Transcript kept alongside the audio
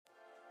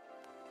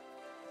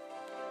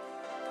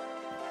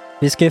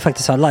Vi ska ju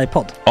faktiskt ha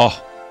livepodd. Ja,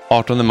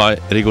 18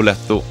 maj,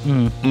 Rigoletto.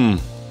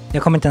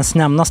 Jag kommer inte ens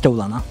nämna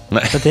stolarna.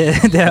 Nej. För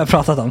det har jag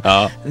pratat om.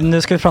 Ja.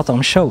 Nu ska vi prata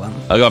om showen.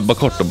 Ja, bara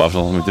kort då, bara för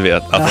de som inte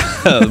vet.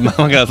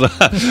 Man kan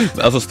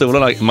alltså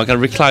stolarna, man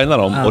kan reclina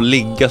dem och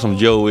ligga som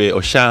Joey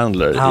och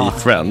Chandler i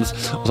Friends.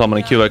 Och så har man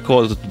en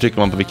QR-kod och så trycker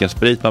man på vilken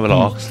sprit man vill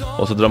ha.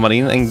 Och så drar man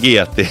in en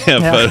GT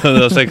för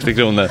 160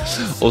 kronor.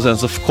 Och sen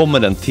så kommer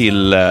den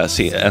till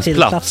ens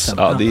plats.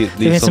 Ja, det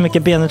finns så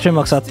mycket benutrymme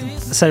också att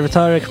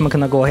servitörer kommer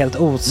kunna gå helt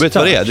ostört. Vet du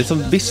vad det är? Det är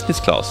som business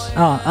class.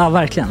 Ja,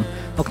 verkligen.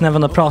 Och när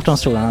man då pratar om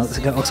stolarna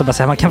så kan också bara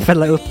säga att man kan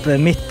fälla upp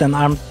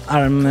mitten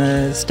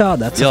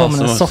armstödet så får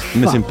man en soffa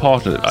med sin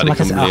partner. Ja, det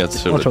kommer bli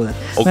helt otroligt.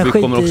 Och men vi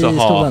kommer också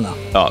stolarna.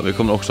 vi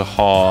kommer också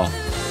ha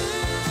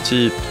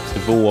typ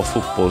 2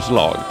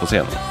 fotbollslag på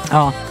scenen.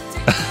 Ja.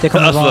 Det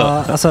kommer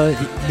vara, alltså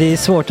det är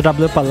svårt att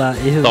rabbla upp alla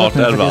i huvudet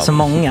nu för det är så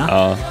många.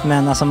 Ja.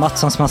 Men alltså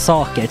Mattssons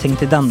massaker, tänk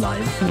till den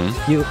live.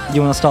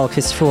 Jonas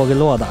Dahlqvists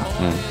frågelåda.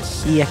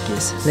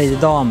 Ekis, Lady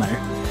Damer.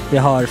 Vi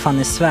har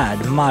Fanny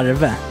Svärd,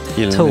 Marve,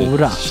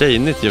 Tora.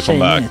 Tjejnytt gör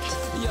comeback.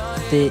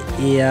 Det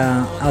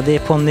är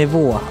på en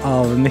nivå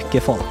av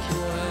mycket folk.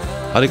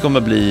 Ja, det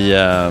kommer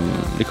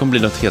bli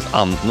något helt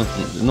annat.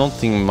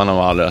 Någonting man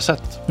har aldrig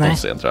sett på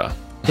scen, tror jag.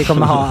 Det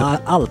kommer ha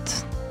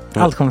allt.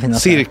 Allt kommer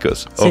finnas.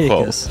 Cirkus.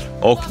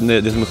 Och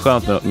det som är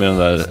skönt med de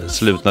där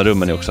slutna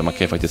rummen är också att man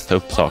kan ju faktiskt ta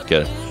upp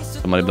saker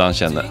som man ibland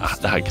känner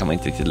det här kan man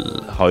inte riktigt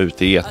ha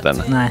ute i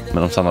etern. Nej.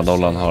 Men om Sanna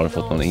Dollan har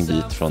fått någon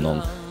invit från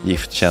någon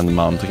giftkänd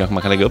man så kanske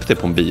man kan lägga upp det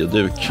på en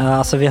bioduk. Ja,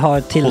 alltså vi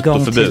har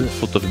tillgång till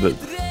fotoförbud.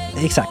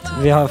 Exakt,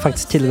 vi har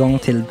faktiskt tillgång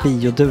till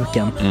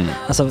bioduken.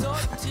 Alltså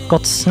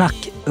gott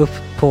snack upp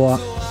på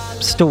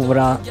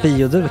stora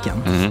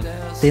bioduken.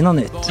 Det är något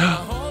nytt.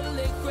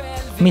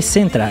 Missa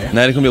inte det här.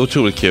 Nej, det kommer bli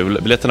otroligt kul.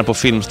 Biljetterna på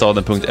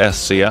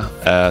filmstaden.se.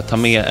 Ta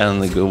med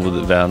en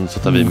god vän så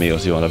tar vi med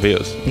oss Johan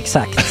Rabaeus.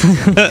 Exakt.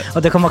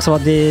 Och det kommer också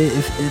vara det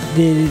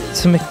är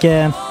så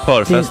mycket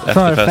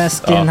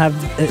förfest i den här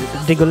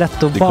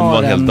Rigoletto-baren. Det kommer vara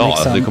en hel dag.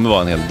 Liksom. Det kommer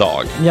vara en hel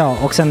dag. Ja,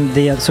 och sen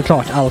det är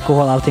såklart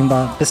alkohol, allting.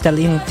 Bara beställ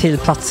in till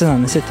platserna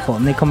ni sitter på.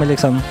 Ni kommer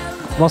liksom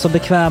vara så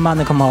bekväma,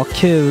 ni kommer ha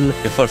kul.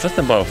 Är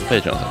förfesten bara för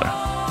Patreon eller?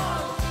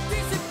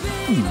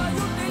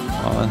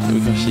 Ja,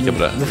 vi kan kika på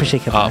det. Vi får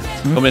kika på det.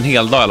 Det kommer en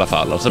hel dag i alla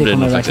fall. Och så blir det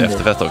någon slags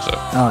efterfest också.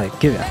 Ja,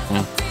 gud ja.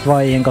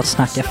 Vad är en gott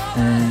snack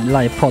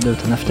livepodd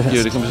utan efterfest?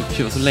 Gud, det kommer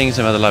bli så länge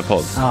sedan vi hade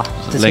livepodd. Ja,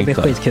 det ska bli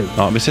skitkul.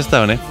 Ja, vi ses där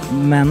hörni.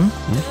 Men,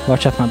 var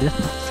köper man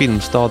biljetterna?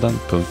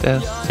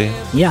 Filmstaden.se.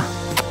 Ja,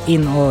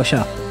 in och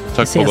köp.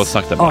 Tack på gott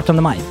snack där.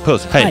 18 maj.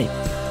 Puss, hej.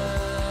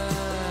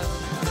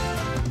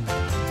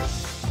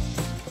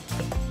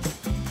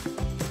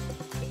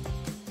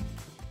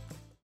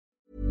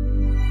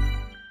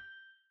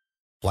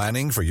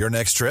 Planning for your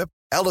next trip?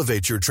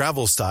 Elevate your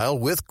travel style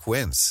with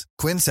Quince.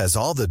 Quince has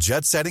all the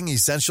jet-setting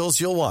essentials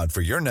you'll want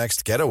for your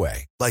next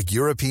getaway, like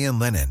European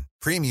linen,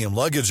 premium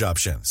luggage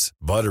options,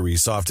 buttery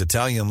soft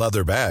Italian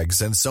leather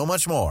bags, and so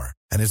much more.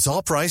 And it's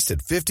all priced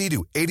at 50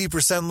 to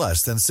 80%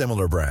 less than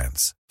similar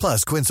brands.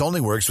 Plus, Quince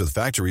only works with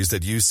factories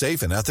that use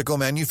safe and ethical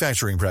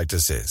manufacturing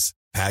practices.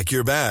 Pack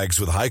your bags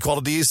with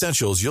high-quality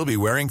essentials you'll be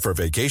wearing for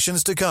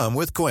vacations to come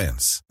with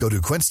Quince. Go to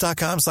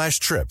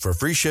quince.com/trip for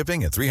free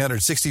shipping and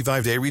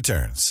 365-day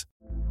returns.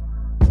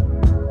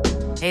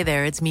 Hey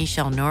there, it's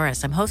Michelle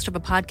Norris. I'm host of a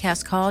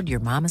podcast called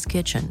Your Mama's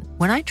Kitchen.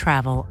 When I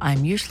travel,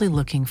 I'm usually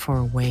looking for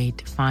a way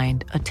to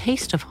find a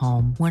taste of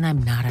home when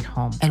I'm not at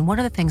home. And one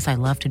of the things I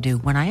love to do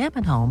when I am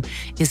at home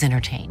is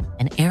entertain.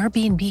 And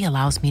Airbnb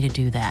allows me to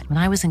do that. When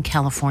I was in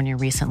California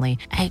recently,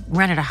 I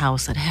rented a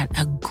house that had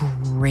a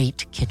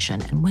great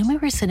kitchen. And when we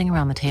were sitting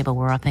around the table, we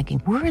were all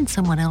thinking, we're in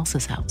someone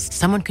else's house.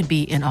 Someone could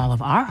be in all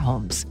of our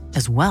homes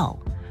as well.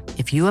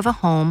 If you have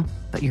a home,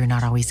 but you're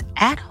not always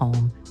at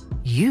home,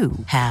 you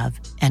have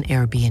an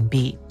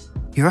Airbnb.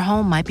 Your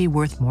home might be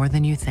worth more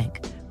than you think.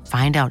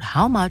 Find out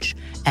how much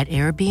at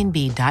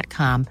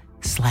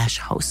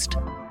airbnb.com/host.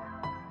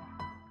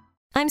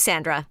 I'm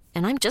Sandra,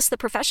 and I'm just the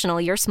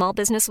professional your small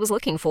business was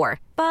looking for.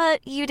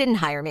 But you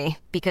didn't hire me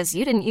because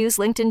you didn't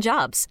use LinkedIn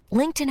Jobs.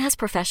 LinkedIn has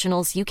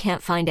professionals you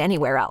can't find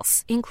anywhere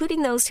else,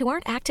 including those who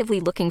aren't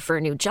actively looking for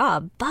a new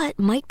job, but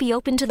might be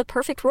open to the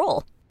perfect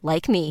role,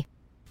 like me.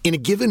 In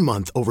a given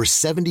month, over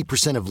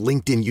 70% of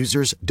LinkedIn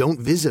users don't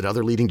visit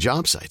other leading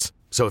job sites.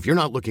 So if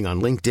you're not looking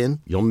on LinkedIn,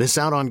 you'll miss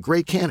out on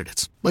great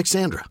candidates like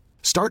Sandra.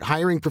 Start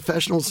hiring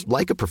professionals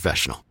like a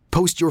professional.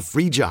 Post your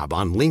free job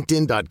on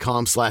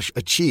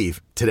linkedin.com/achieve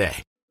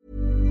today.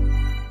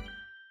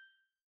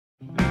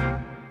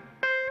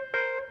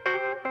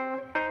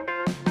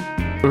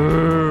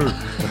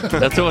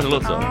 Jag tror att det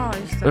låter så.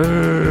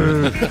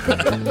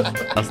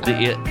 Alltså det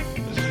är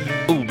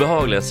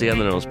obehagliga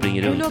scener när de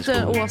springer runt. Det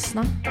låter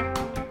åsna.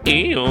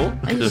 Jo,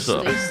 du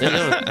så.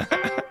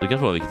 Du kan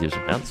få vilket djur som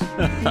helst.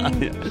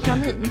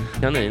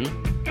 Kanin.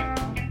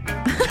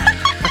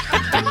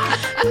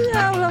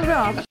 Jävla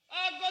bra.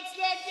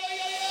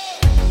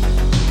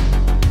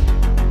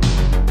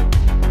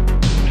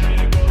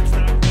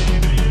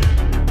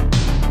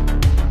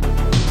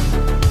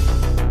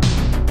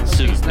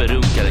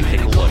 Superrunkare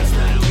Gregor.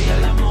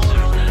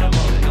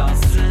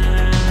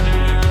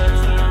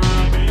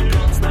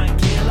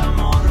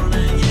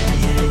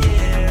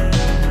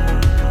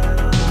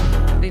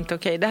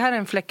 Okej, det här är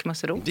en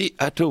fläckmussero. Det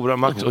är Tora,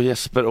 Max och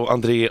Jesper och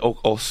André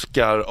och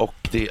Oskar.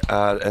 Och det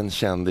är en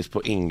kändis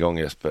på ingång,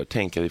 Jesper.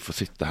 Tänk att vi får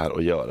sitta här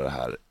och göra det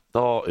här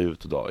dag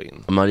ut och dag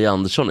in. Maria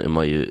Andersson är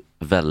man ju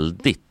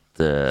väldigt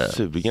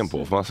sugen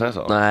på, får man säga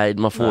så? Nej,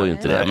 man får ju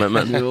inte det.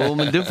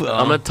 Men du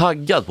får, men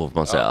taggad på, får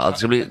man säga. Att det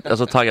ska bli,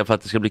 alltså taggad för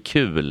att det ska bli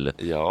kul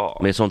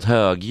med sånt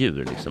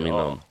högdjur liksom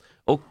inom.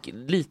 Och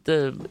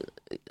lite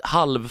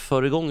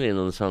halvföregångare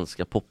inom den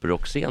svenska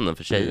poprockscenen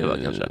för tjejer, va,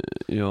 kanske.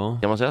 Ja.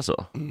 Kan man säga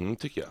så?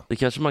 Tycker jag. Det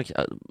kanske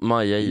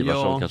Maja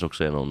Ivarsson kanske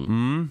också är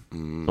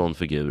någon sån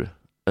figur.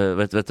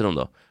 Vet du om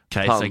då?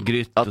 Kajsa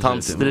Grytt. Att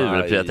han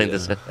strul, för jag tänkte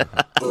säga.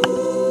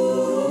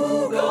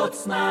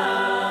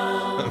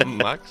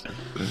 Max?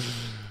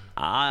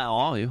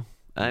 Jo.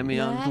 Nej, men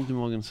jag har inte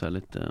magen så här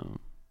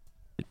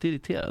lite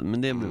irriterad,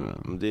 men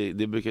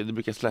det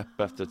brukar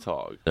släppa efter ett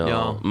tag.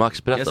 Ja.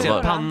 Max, berätta. Jag ser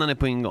att pannan är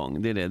på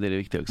ingång. Det är det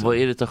viktiga också. Vad är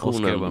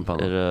irritationen?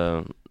 Är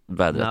det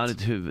vädret?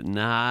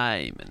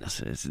 Nej, men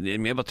alltså, det är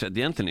mer bara trött.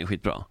 Egentligen är det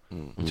skitbra.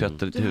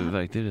 Trött och lite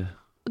huvudvärk, det är det.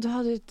 Du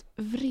hade ett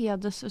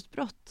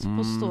vredesutbrott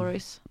på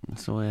stories.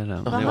 Så är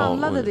det. Vad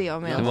handlade det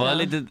om? Det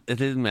var ett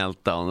litet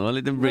meltdown. Det var en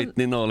liten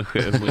Britney 07.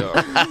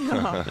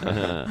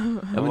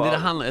 Men det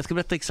handlar, jag ska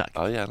berätta exakt.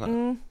 Ja,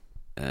 gärna.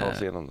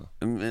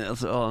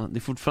 Alltså, det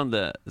är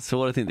fortfarande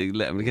såret inte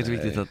glömt. Det är kanske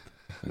viktigt att...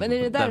 Men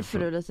är det därför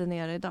du är lite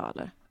nere idag,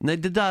 eller? Nej,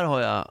 det där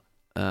har jag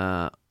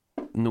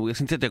nog... Jag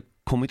ska inte säga att jag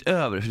kommit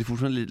över, för det är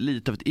fortfarande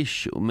lite av ett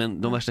issue.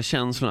 Men de värsta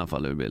känslorna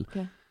faller ur bild.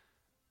 Okay.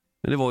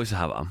 Men det var ju så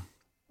här, va?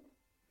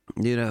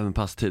 Det är det även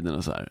passtiden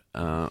och så här.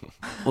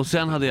 Och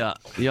sen hade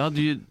jag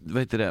hade ju,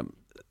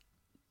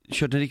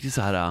 kört en riktigt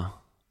så här...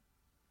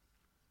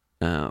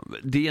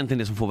 det är egentligen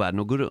det som får världen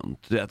att gå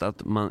runt. Du vet,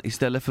 att man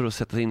istället för att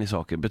sätta in i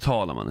saker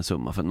betalar man en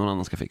summa för att någon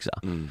annan ska fixa.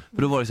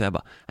 För då var det så här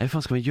bara, nej, vad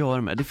fan ska man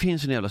göra med det? Det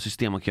finns ju en jävla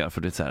system man kan göra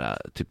för det så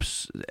här, typ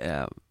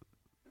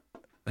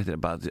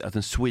bara att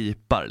den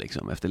sweepar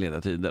liksom efter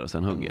ledatider och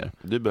sen hugger.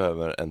 Du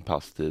behöver en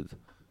passtid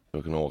för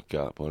att kunna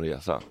åka på en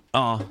resa.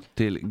 Ja,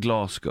 till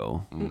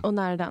Glasgow. Och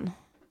när är den?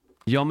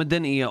 Ja, men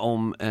den är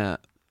om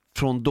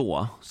från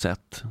då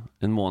sett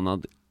en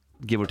månad,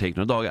 give or take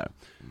några dagar.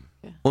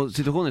 Och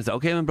situationen är så här,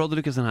 okej, men bra, då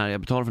lyckas den här.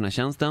 Jag betalar för den här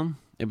tjänsten.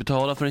 Jag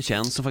betalar för en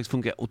tjänst som faktiskt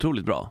funkar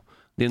otroligt bra.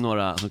 Det är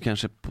några som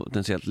kanske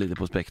potentiellt lite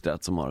på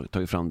spektrat som har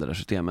tagit fram det där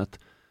systemet.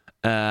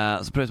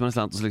 Så pröjade man en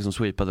slant och så liksom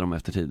sweepade de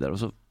efter tider. Och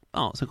så,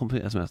 sen kom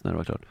sms när det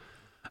var klart.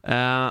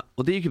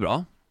 Och det gick ju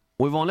bra.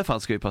 Och i vanliga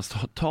fall ska vi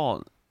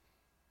ta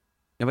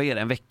vad är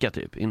det, en vecka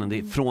typ innan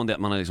det, från det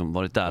att man har liksom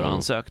varit där och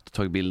ansökt,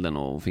 tagit bilden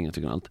och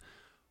fingeravtryck och allt.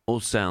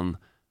 Och sen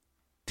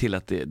till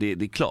att det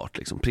är klart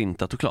liksom,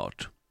 printat och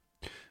klart.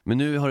 Men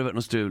nu har det varit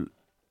något strul,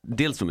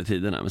 dels med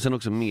tiderna, men sen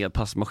också med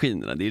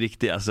passmaskinerna. Det är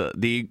riktigt, alltså,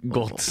 det är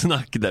gott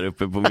snack där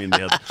uppe på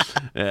myndighet.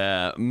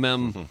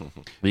 Men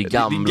det är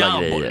gamla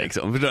grejer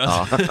liksom,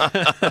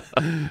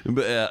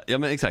 ja,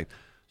 men exakt.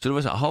 Så det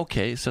var så här,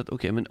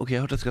 okej, men jag har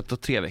hört att det ska ta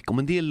 3 veckor,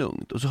 men det är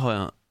lugnt. Och så har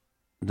jag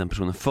den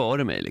personen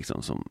före mig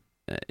liksom, som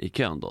i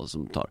kön då,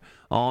 som tar.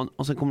 Ja,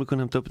 och sen kommer du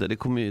kunna hämta upp det.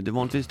 Det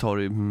vanligtvis tar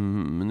det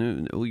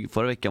nu,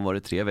 förra veckan var det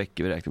 3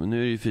 veckor vi räknade, men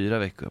nu är det ju 4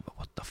 veckor. Jag bara,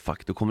 what the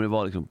fuck, då kommer det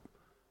vara liksom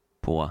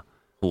på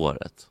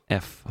håret.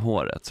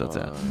 F-håret så att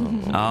säga.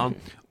 Ja.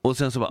 Och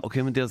sen så bara,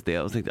 okej, men dels det.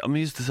 Och så tänkte jag,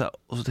 men just det så här.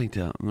 Och så tänkte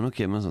jag, men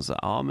okej, men så här,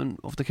 ja, men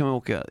ofta kan man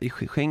åka i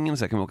Schengen,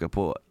 så här kan man åka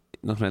på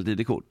nationellt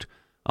ID-kort.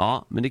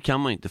 Ja, men det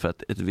kan man inte för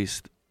att ett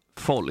visst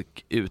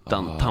folk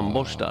utan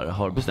tandborstar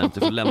har bestämt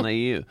sig för att lämna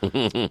EU.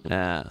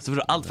 Så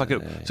för allt fuckar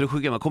upp. Så då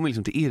skickar man kommer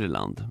liksom till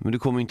Irland, men du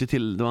kommer inte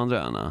till de andra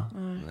öarna.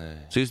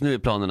 Så just nu är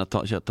planen att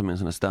ta med en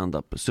sån här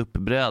stand-up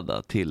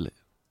suppbräda till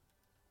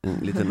en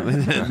liten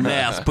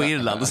näs på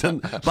Irland och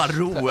sen bara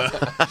roa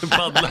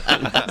paddla.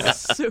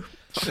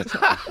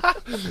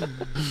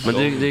 Men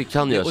det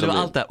kan ju och det var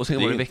allt där, och sen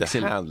det var är det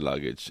inte hand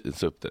luggage, en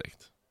supp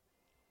direkt.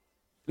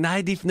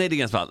 Nej, det är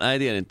ganska fall. Nej,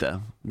 det är det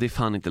inte. Det är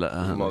fan inte.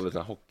 De har väl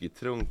såna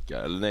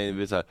hockeytrunkar, eller nej,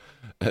 det är så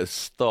här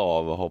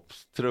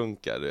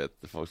stavhoppstrunkar, du vet,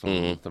 folk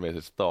som tar med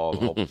sig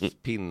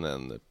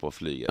stavhoppspinnen på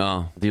flyget.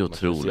 Ja, det är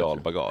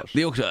otroligt. Bagage.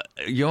 Det är också,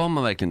 gör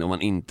man verkligen om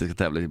man inte ska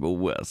tävla på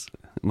OS?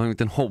 Man har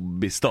inte en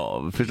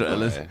hobbystav, förstår du?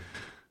 Eller?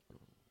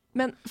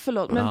 Men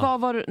förlåt, men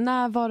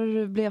när var det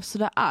du blev så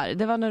där arg?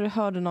 Det var när du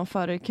hörde någon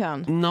före i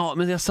kön?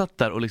 Men jag satt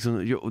där och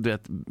liksom,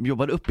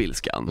 jobbade upp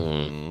ilskan.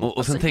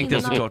 Och sen tänkte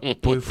jag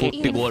såklart på hur fort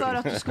det går. Inför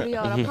att du skulle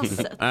göra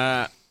passet?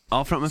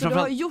 Så du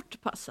har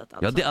gjort passet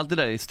alltså? Ja, allt det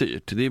där är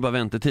styrt. Det är bara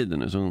väntetiden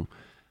nu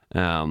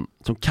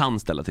som kan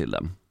ställa till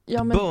det.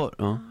 Ja, men...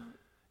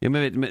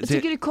 jag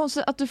tycker det är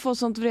konstigt att du får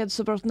sånt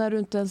vredesutbrott när du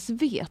inte ens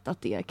vet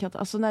att det är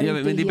alltså när det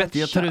men det är bättre,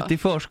 jag tar ut det i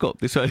förskott.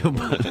 Det är så jag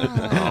jobbar.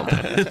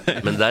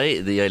 Men där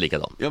är jag är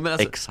likadan. Ja, men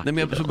alltså, exakt. Nej,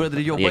 men så började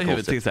det jobba i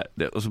huvudet så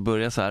här, och så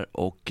började jag så här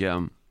och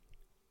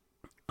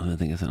jag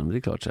tänker sen, men det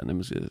är klart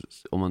sen,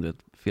 om man vet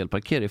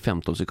felparkerar i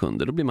 15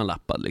 sekunder, då blir man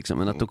lappad liksom.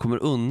 Men att de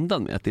kommer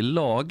undan med att det är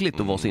lagligt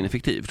att vara så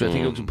ineffektiv. För jag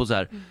tänker också på så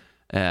här,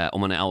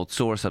 om man är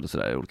outsourcad och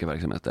sådär i olika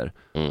verksamheter.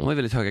 De har ju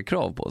väldigt höga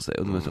krav på sig.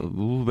 Och de är så,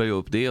 börjar jag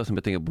upp det och sen börjar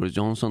jag tänka på Boris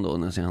Johnson då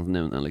när jag ser hans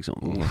nunen liksom.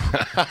 Och då,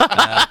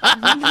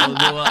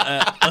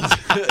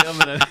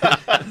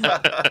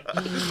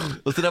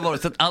 och så där var det,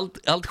 så att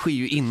allt sker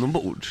ju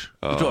inombords.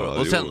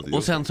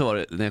 Och sen så var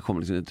det, när jag kom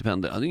liksom till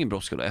pendeln, jag hade ingen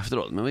brådska då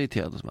efteråt, men jag var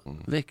irriterad och så bara,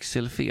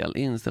 växelfel,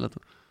 inställt.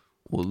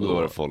 Och då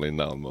var det falling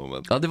down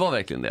moment. Ja, det var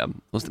verkligen det.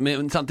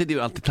 Men samtidigt är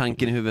ju alltid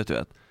tanken i huvudet, du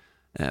vet.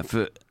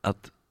 För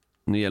att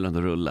nu gäller det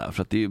att rulla.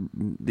 För att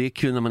det är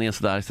kul när man är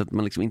sådär så att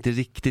man liksom inte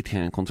riktigt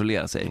kan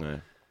kontrollera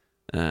sig.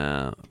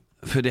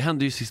 För det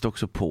hände ju sist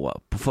också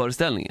på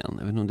föreställningen.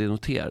 Jag vet inte om det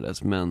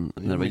noterades, men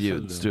när det var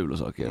ljudstrul och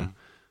saker.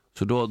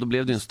 Så då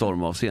blev det en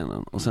storm av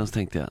scenen. Och sen så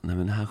tänkte jag, nej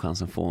men den här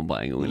chansen får man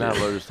bara en gång. När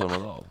var du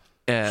stormad av?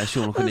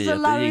 2009. Så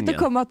lär du inte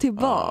komma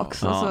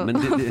tillbaks. Ja, men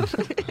jag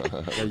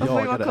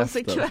får ju vara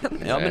konsekvent.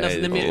 Ja, men alltså,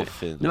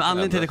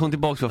 anledningen till att jag kom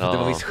tillbaks var för att det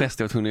var viss gest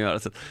jag var tvungen att göra.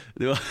 Så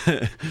det var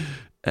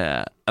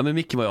ja, men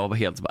Micke var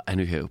helt så bara,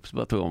 nu är jag upp. Så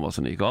bara tog om vad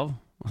som gick av.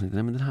 Och så tänkte,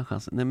 nej men den här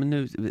chansen. Nej men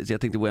nu, så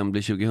jag tänkte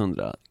Wembley 2000,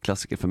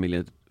 klassiker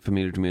Family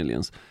to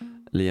Millions.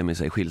 Liam med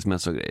sig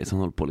skilsmässa och grejer. Så han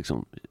håller på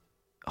liksom,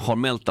 har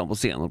meltdown på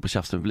scen, håller på att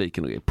tjafsa med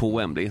publiken och grejer. På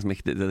Wembley, så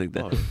mäktigt. Jag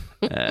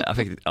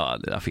tänkte,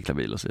 jag fick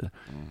labil och så vidare.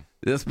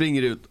 Jag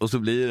springer ut och så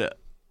blir det,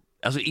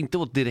 alltså inte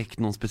åt direkt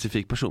någon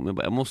specifik person, men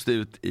jag måste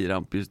ut i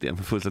rampsystem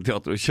för Fullsatt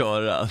Teater och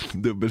köra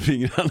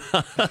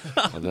dubbelfingrarna.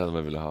 Det hade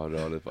man velat ha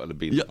rörligt på, eller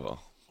bild på.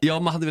 Ja,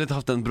 man hade velat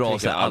haft en bra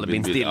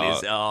Albin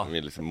Stillis. Ja,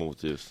 med liksom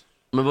motljus.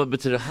 Men vad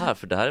betyder det här?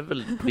 För det här är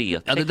väl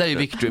B-text? Ja, det där är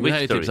Victory, men det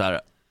här är typ så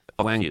här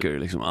wanker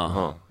liksom.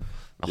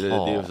 Det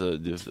är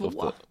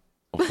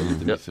ofta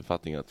lite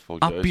missuppfattning att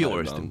folk Up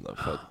gör så ibland.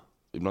 För att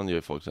ibland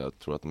gör folk så här,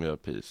 tror att de gör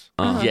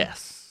peace.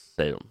 Yes,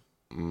 säger de.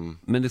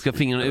 Men det ska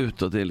fingrarna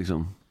utåt, det är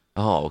liksom.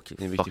 Jaha, okej.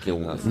 Nu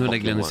är det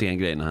Glenn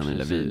Hysén-grejen när han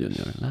är i videon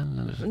gör.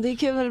 Det är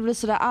kul när du blir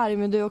sådär arg,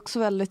 men du är också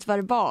väldigt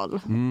verbal.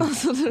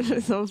 Alltså du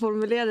liksom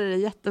formulerar det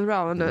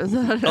jättebra. Men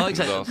du, ja,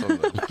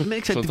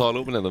 exakt. Som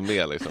talorden ändå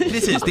med liksom.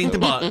 Precis, det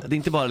är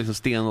inte bara liksom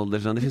stenålder,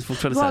 utan det finns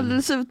fortfarande så här. Det var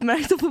alldeles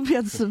utmärkt att få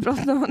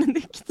beteelsebrott när man är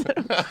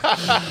nykter.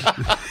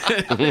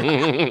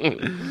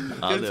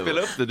 Kan du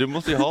spela upp det? Du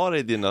måste ju ha det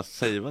i dina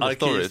savade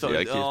stories. Ja.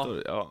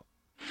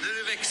 Nu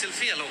är det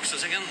växelfel också,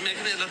 så jag kan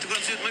meddela att det går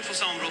alldeles utmärkt få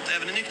sammanbrott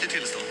även i nykter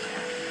tillstånd.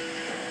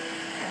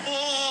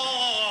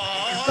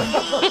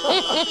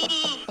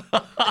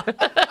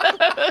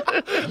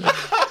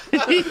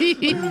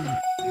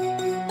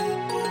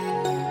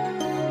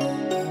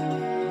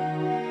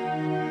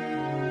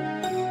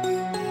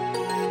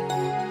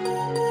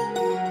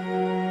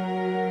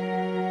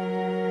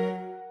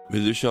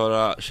 Vill du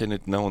köra Känner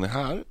inte när hon är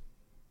här?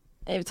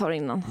 Nej, vi tar det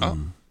innan.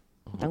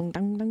 Dang,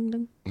 dang, dang,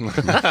 dang.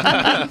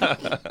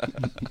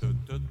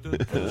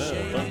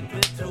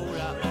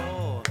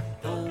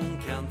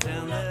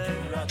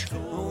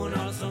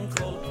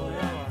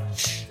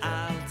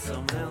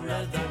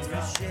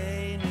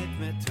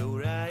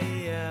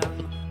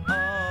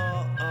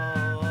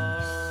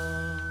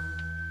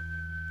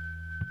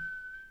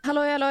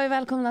 Hallå,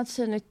 välkomna till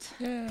Tjejnytt.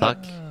 Tack.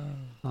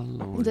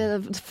 Det är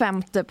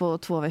 5:e på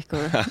 2 veckor.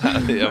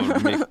 Det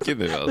är mycket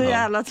nu alltså. Det är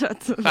jävla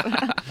trött.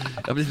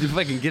 Du får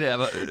verkligen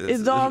gräva.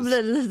 Idag blir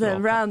det lite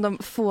random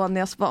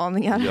fåniga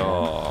spaningar.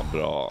 Ja,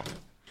 bra.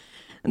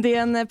 Det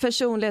är en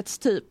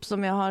personlighetstyp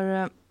som jag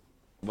har...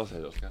 Vad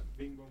säger du, Oskar?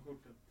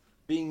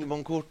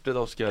 Bingbongkortet,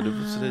 Oskar.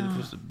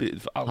 Du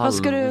får allt. Vad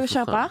ska du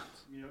köpa?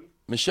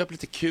 Men köp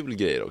lite kul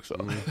grejer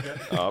också.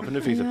 Ja, för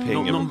nu finns det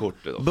pengar på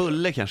kortet också.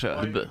 Bulle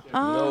kanske?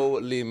 No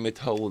limit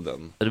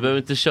holden. Du behöver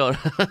inte köra.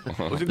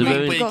 Du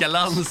behöver på Ica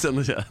Lansen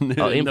och köra.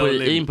 Ja,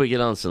 in på Ica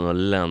Lansen och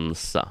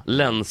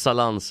länsa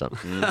Lansen.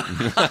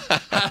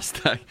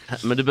 Hashtag.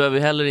 Men du behöver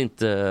heller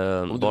inte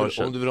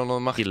om du vill ha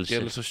någon macka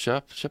eller så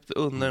köp det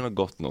under något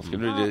gott något.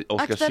 Skulle det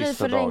Oskars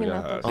sista dagar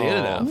här. Det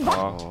är det.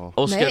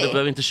 Oskar, du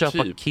behöver inte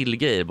köpa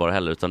killgrejer bara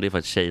heller, utan det är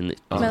faktiskt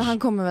Tjejnytt. Men han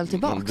kommer väl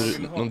tillbaka.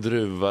 Någon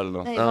druva eller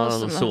något.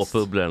 Någon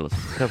såpbubblor eller något.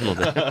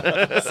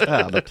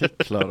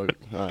 Städartiklar och...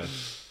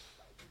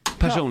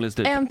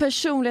 Personlighetstyp. En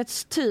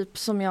personlighetstyp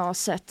som jag har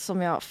sett,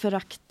 som jag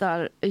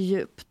föraktar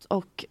djupt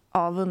och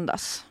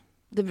avundas.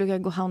 Det brukar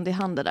gå hand i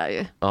hand det där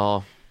ju.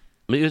 Ja,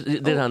 men det är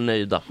den här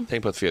nöjda.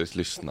 Tänk på att Felix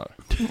lyssnar.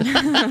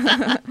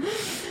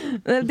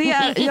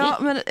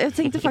 Men jag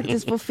tänkte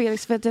faktiskt på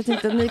Felix, för att jag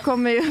tänkte att ni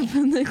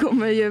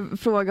kommer ju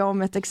fråga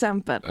om ett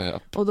exempel.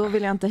 Och då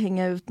vill jag inte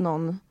hänga ut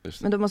någon.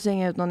 Men då måste jag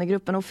hänga ut någon i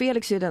gruppen. Och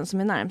Felix är ju den som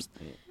är närmst.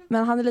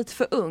 Men han är lite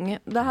för ung.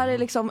 Det här är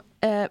liksom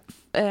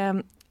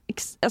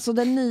alltså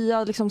den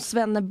nya liksom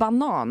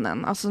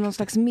svennebananen. Alltså någon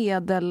slags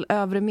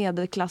övre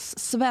medelklass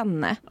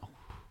svenne.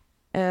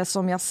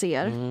 Som jag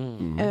ser.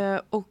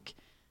 Och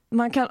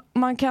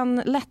man kan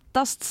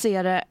lättast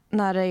se det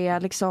när det är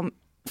liksom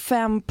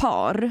 5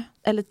 par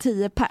eller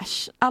 10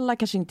 pers. Alla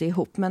kanske inte är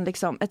ihop, men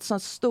liksom ett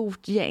sånt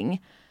stort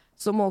gäng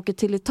som åker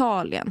till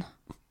Italien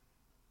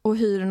och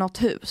hyr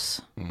något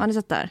hus. Har ni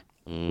sett där?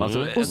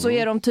 Och så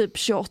är de typ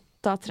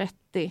 28-30.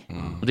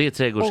 Och det är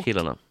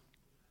trädgårdskillarna.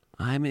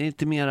 Nej, men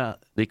inte mera.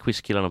 Det är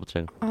quizkillarna på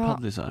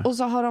trädgården. Och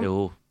så har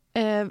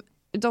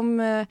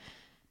de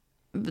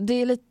det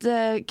är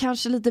lite,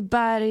 kanske lite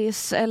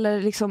bergs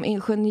eller liksom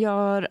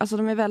ingenjör, alltså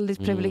de är väldigt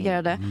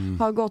privilegierade.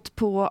 Har gått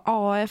på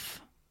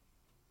AF.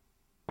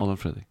 Adolf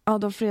Fredrik. Ja,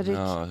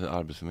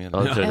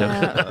 arbetsförmedling.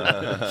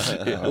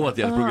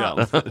 Åtgärdsprogram.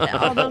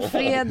 Adolf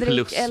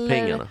Fredrik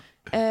eller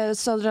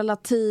Södra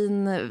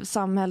Latin,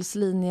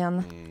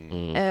 samhällslinjen.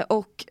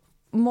 Och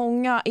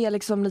många är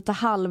liksom lite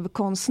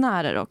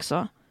halvkonstnärer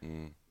också.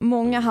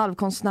 Många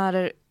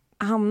halvkonstnärer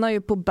hamnar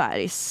ju på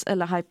Bergs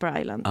eller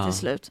Hyper Island till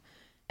slut.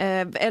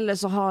 Eller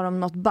så har de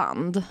något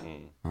band.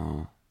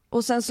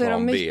 Och sen så är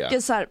de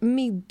mycket så här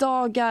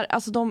middagar,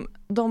 alltså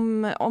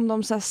om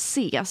de så här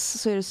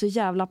ses så är det så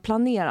jävla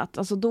planerat.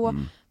 Alltså då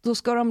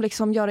ska de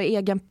liksom göra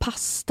egen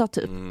pasta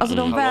typ. Alltså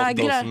de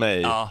vägrar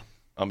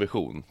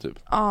ambition typ.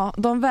 Ja,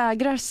 de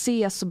vägrar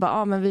ses och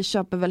bara men vi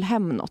köper väl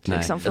hem något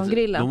liksom från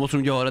grillen. Då måste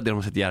de göra det de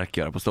har sett Jerk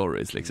göra på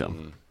stories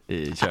liksom.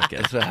 I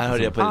köket. Så här har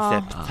jag på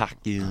recept, tack.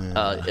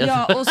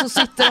 Ja, och så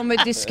sitter de och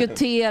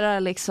diskuterar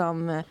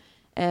liksom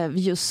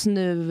just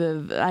nu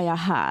är jag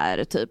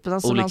här typ.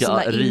 Alltså olika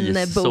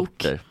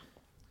rissorter.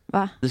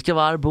 Va? Det ska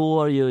vara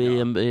arborio i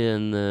en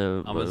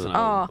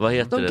vad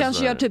heter de det?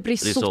 Kanske gör typ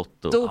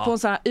risotto på en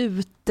sån här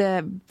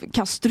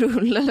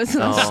utekastrull eller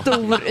sån här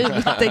stor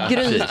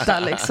utegryta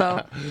liksom.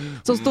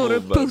 Som står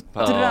och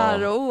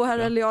puttrar och här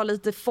häller jag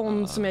lite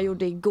fond som jag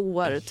gjorde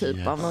igår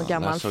typ av någon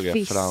gammal fisk.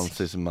 Jag såg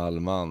Francis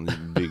Malman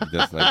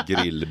byggde en sån här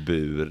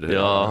grillbur.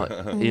 Ja,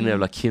 i en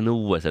jävla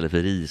quinoa eller för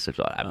ris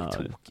såklart.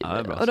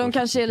 Och de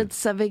kanske är lite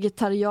så här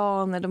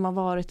vegetarianer, de har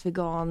varit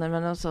veganer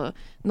men alltså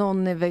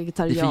någon är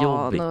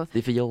vegetarian. Det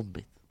är för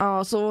jobbigt.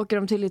 Ja, så åker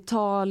de till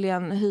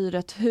Italien, hyr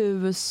ett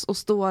hus och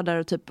står där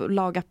och typ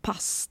lagar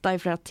pasta i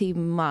flera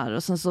timmar.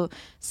 Och sen så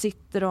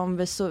sitter de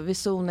vid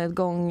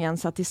solnedgången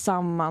så här,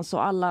 tillsammans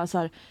och alla så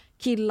här,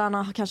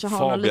 killarna kanske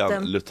har någon liten...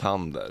 Fabian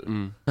Luthander.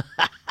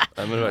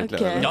 Nej, men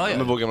verkligen. Okay.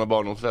 Men vår gamla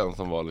barndomsvän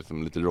som var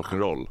liksom lite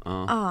rock'n'roll.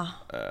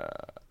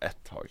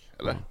 Ett tag,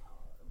 eller?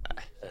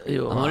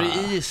 Jo, han har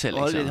det i sig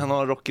liksom. Han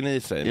har rocken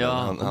i sig.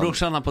 Ja,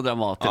 brorsan har på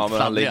Dramaten. Ja,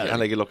 men han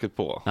lägger locket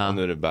på. Och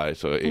nu är det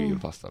Bergs och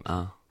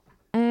egelpastan.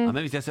 Ja, men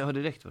visst, jag hör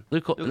direkt.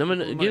 Nej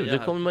men gud, det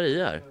kommer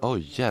Maria här.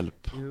 Oj,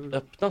 hjälp.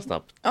 Öppna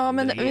snabbt. Ja,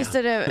 men visst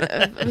är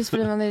det, visst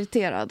blir man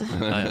irriterad. Jag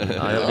blir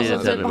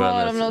irriterad. Typ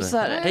har de någon så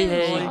här,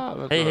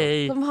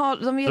 hej.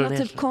 De gillar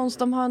typ konst,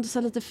 de har inte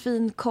så lite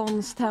fin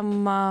konst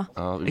hemma.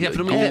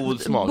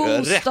 God smak,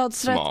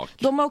 bostadsrätt.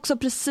 De har också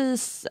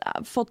precis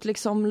fått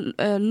liksom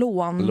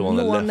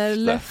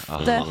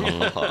lånerlöfte.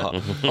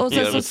 Och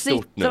sen så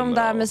sitter de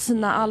där med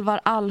sina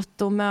Alvar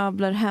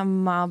Aalto-möbler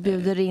hemma,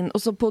 bjuder in.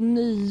 Och så på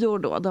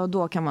nyår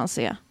då kan man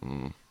se.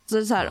 Så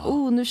det är så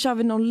här, nu kör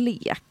vi någon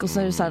lek. Och så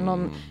är det så här,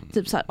 någon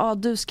typ så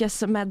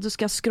här, du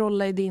ska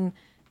scrolla i din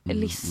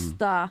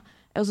lista.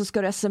 Och så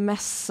ska du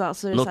smsa.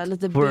 Så är det så här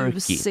lite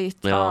busigt.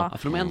 Ja.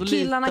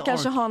 Killarna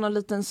kanske har någon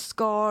liten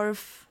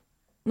scarf.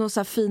 Några så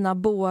här fina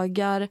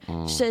bågar.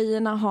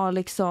 Tjejerna har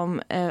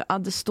liksom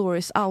The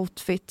Stories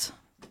outfit.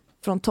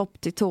 Från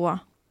topp till tå.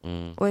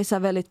 Och är så här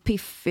väldigt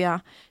piffiga.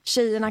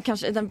 Tjejerna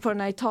kanske, på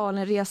den här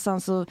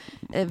Italienresan så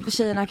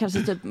tjejerna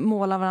kanske typ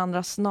målar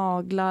varandras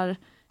naglar,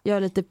 gör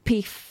lite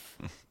piff.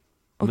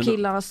 Och men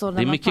killarna står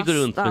där med pasta. Det är mycket går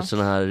runt med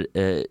såna här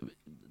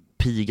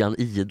pigan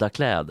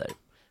Ida-kläder.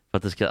 För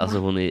att det ska, alltså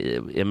hon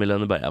är Emil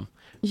Lönneberg. För att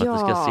det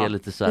ska se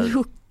lite så här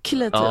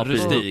huckligt.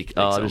 Rustikt.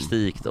 Liksom. Ja,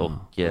 rustikt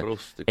och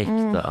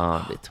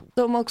äkta.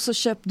 De har också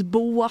köpt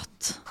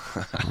båt.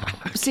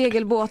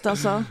 Segelbåt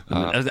alltså.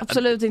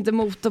 Absolut inte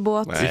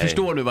motorbåt. Vi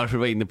förstår nu varför du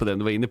var inne på den.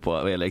 Du var inne på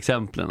vad gäller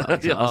exemplen.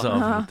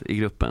 Alltså, i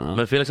gruppen.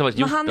 Men Felix har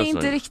men han är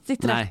inte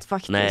riktigt rätt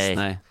faktiskt.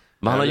 Nej.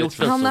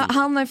 Men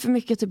han har för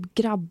mycket typ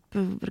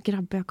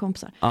grabbiga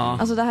kompisar.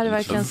 Alltså det här är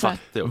verkligen så här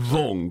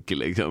vonk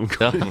liksom.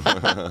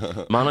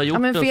 Man har gjort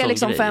men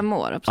Felix om 5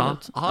 år,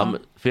 absolut. Men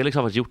Felix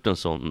har faktiskt gjort en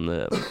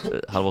sån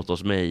Halv åtta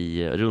hos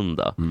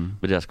mig-runda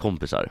med deras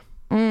kompisar.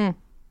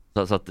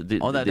 Så att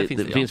det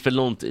finns för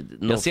långt.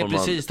 Jag ser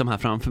precis de här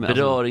framför mig.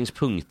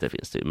 Beröringspunkter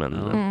finns det ju, men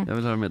jag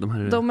vill höra med de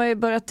här. De har ju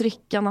börjat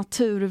dricka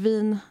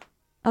naturvin.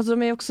 Alltså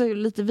de är också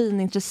lite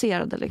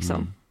vinintresserade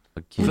liksom.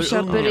 De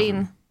köper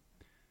in.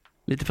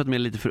 Lite för att de är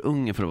lite för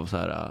unga för att vara så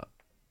här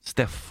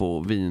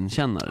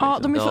Steffo-vinkännare. Ja,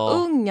 liksom. De är för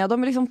unga.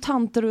 De är liksom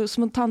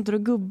små tanter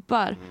och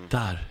gubbar.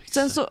 Där.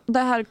 Sen så, det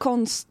här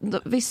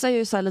vissa är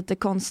ju så här lite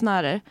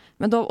konstnärer.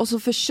 Men det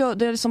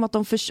är som att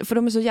för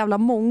de är så jävla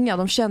många.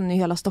 De känner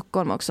ju hela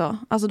Stockholm också.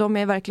 Alltså de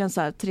är verkligen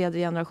så här 3:e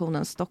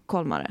generationens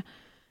stockholmare.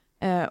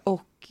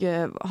 Och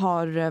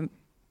har...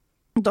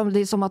 Det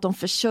är som att de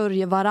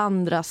försörjer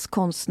varandras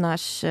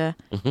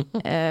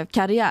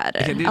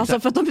konstnärskarriärer. Alltså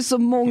för att de är så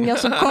många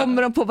som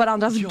kommer på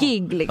varandras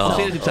gig liksom.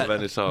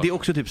 Det är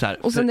också typ så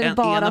här. Och sen är det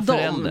bara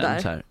de där.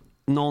 Så här,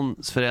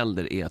 någons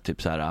förälder är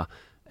typ så här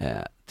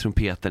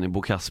trumpeten i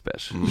Bo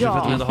Kaspers. För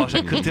att de ändå har så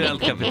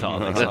kulturellt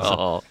kapital.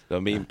 Liksom. Det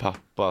var min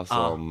pappa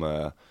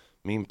som...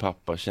 Min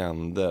pappa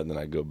kände den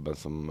här gubben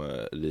som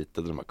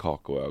ritade de här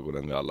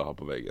kakaoögonen vi alla har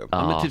på väggen.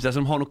 Ja, men typ så här,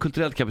 som har något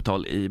kulturellt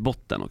kapital i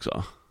botten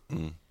också.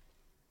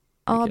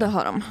 Ja, det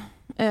har de.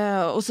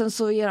 Och sen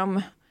så är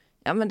de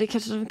ja men det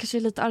kanske är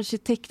lite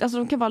arkitekt, alltså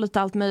de kan vara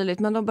lite allt möjligt,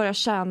 men de börjar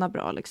tjäna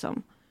bra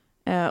liksom.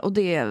 Och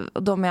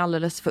de är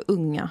alldeles för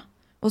unga.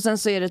 Och sen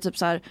så är det typ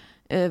så här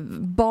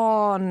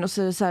barn, och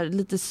så är det så här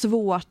lite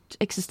svårt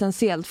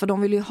existentiellt, för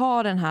de vill ju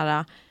ha den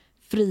här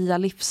fria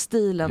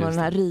livsstilen och den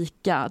här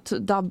rika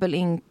double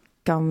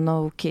income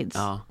no kids.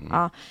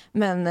 Ja,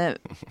 men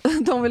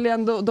de vill ju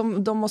ändå,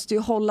 de måste ju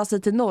hålla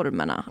sig till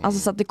normerna. Alltså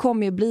så att det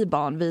kommer ju bli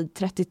barn vid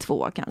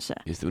 32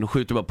 kanske. Just det, men de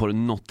skjuter bara på det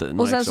några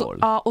och sen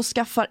så, och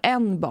skaffar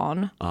en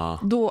barn.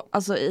 Då,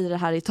 alltså i det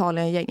här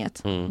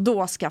Italien-gänget,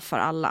 då skaffar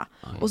alla.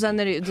 Och sen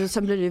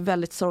sen blir det ju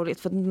väldigt sorgligt,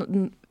 för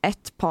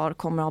ett par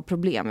kommer ha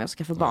problem med att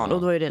skaffa barn,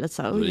 och då är det lite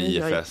så här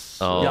IFS.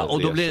 Ja,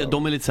 och då blir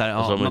de är lite så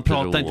här, man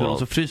pratar inte med dem,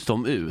 så fryser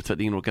de ut för att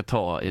ingen råkar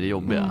ta i det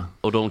jobbiga.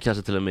 Och de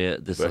kanske till och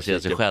med distanserar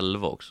sig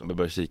själva också. De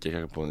börjar kika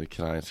kanske på en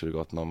ukrainsk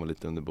surrogatmamma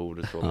lite under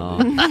bordet. Så.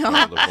 De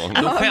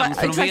skäms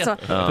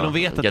för de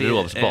vet att det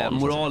är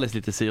moraliskt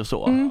lite si och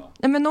så.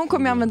 Nej, men någon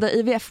kommer ju använda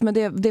IVF, men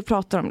det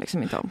pratar de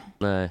liksom inte om.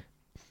 Nej.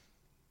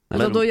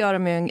 Men då gör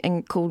de ju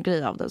en cool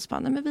grej av det. Så bara,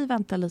 nej, men vi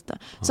väntar lite.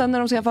 Sen när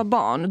de skaffar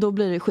barn, då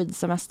blir det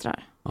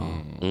skidsemestrar.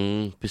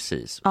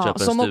 Precis. Ja,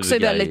 som också är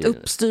väldigt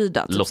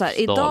uppstyrda. Typ så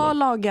här, idag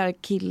lagar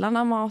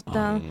killarna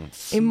maten.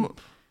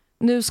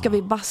 Nu ska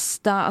vi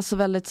basta. Alltså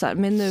väldigt så här,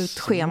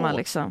 minutschema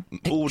liksom.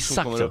 Ord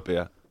som kommer upp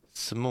är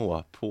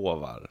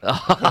småpåvar.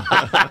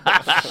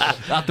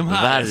 Att de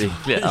här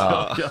verkligen.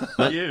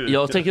 Men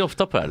jag tänker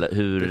ofta på det,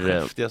 hur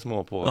beskäftiga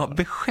småpåvar. Ja,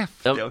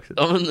 beskäftiga också.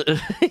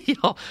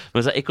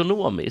 Men så här,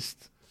 ekonomiskt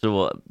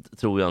så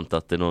tror jag inte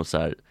att det är någon så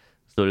här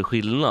större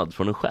skillnad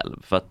från en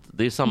själv, för att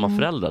det är samma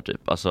föräldrar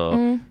typ. Alltså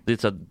det är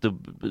så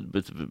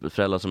här,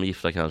 föräldrar som är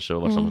gifta kanske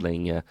och varit samma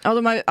länge. Ja,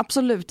 de har ju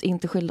absolut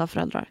inte skilda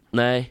föräldrar.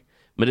 Nej,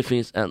 men det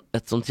finns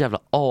ett sånt jävla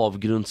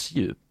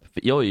avgrundsdjup.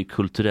 Jag är ju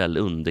kulturell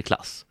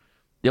underklass.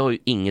 Jag har ju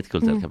inget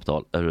kulturellt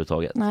kapital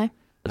överhuvudtaget. Nej.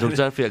 Jag tror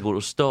därför jag går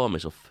och stör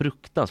mig så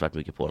fruktansvärt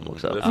mycket på dem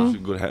också. Därför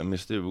går hem i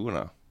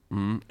stugorna.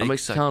 Ja, men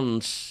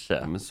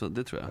kanske. Men så,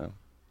 det tror jag.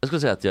 Jag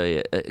skulle säga att jag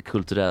är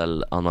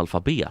kulturell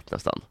analfabet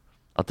nästan.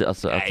 Att det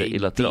är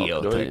illateramt.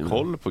 Du har ju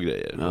koll på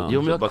grejer.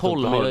 Jo, men jag har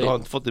koll. Du har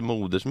inte fått i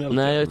modersmjölk.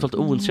 Nej, jag är helt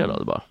ointresserad av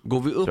det bara.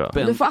 Går vi upp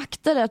Du får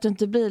akta dig att du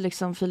inte blir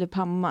liksom Filip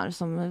Hammar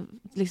som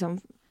liksom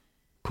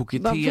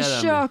bara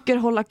försöker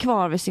hålla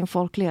kvar vid sin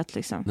folklighet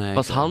liksom. Nej,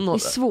 fast han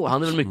är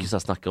väl mycket så här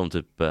snacka om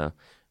typ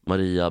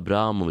Maria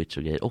Abramovic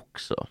och grejer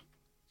också.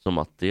 Som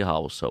att det är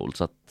household.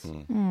 Så att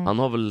han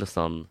har väl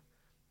nästan...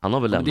 Han har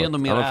väl lämnat. Det är ändå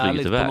mer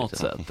ärligt på något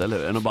sätt, eller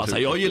hur? Än att bara säga,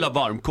 jag gillar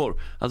varmkorv.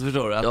 Alltså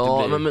förstår du? Att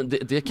ja, det blir... men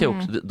det kan jag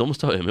också, de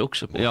stör jag mig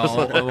också på. Ja,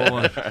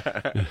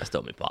 jag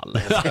stör mig på alla.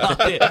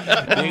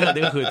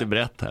 det är sjukt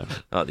brett här.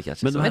 Ja, det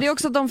kanske men det är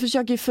också att de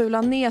försöker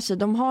fula ner sig.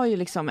 De har ju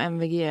liksom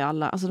MVG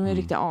alla, alltså de är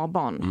riktiga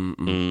A-barn.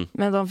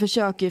 Men de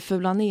försöker ju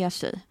fula ner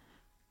sig.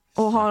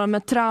 Och har de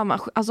ett trauma,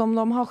 alltså om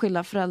de har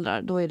skilda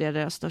föräldrar, då är det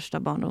deras största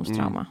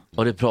barndomstrauma.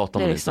 Och det pratar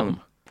man liksom inte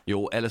om.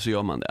 Jo, eller så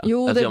gör man det.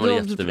 Jo,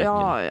 alltså, det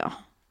ja.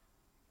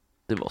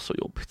 Det var så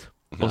jobbigt.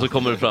 Och så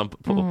kommer det fram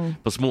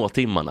på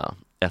småtimmarna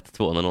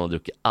 1-2 när någon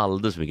dricker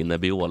alldeles för mycket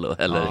Nebbiolo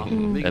eller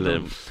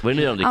vad är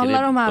det de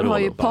alla de här har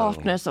ju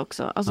partners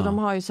också. Alltså de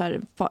har ju så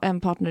här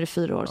en partner i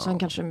 4 år, sen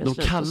kanske de är slut.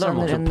 De kallar dem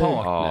också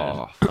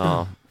partner.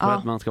 För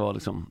att man ska vara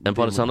liksom... En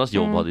på Alessandras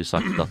jobb hade ju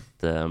sagt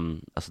att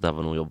alltså det här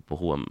var nog jobb på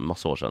H&M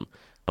massa år sedan.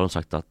 Har de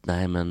sagt att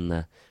nej men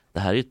det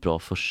här är ett bra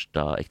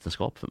första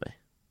äktenskap för mig.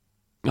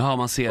 Ja,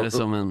 man ser det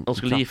som en... De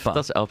skulle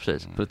gifta sig, ja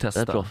precis. För att testa.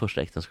 Det är ett bra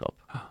första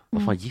äktenskap.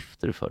 Vad fan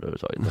gifter du för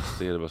överhuvudtaget?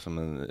 Det var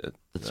som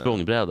ett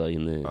språngbräda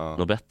in i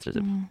något bättre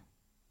typ.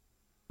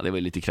 Ja, det var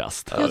lite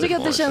krasst. Jag tycker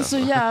att det känns så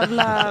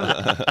jävla...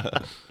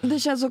 Det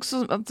känns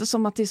också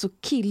som att det är så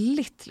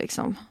killigt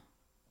liksom.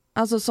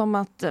 Alltså som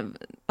att...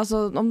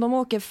 Alltså om de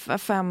åker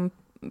 5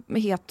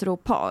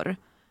 heteropar,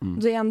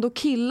 det är ändå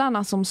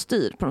killarna som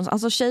styr på något.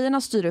 Alltså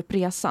tjejerna styr upp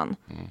resan.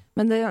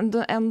 Men det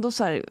är ändå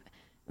så här...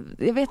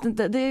 Jag vet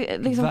inte, det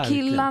är liksom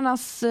verkligen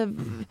killarnas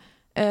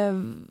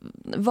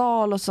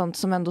val och sånt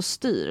som ändå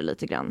styr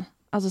lite grann.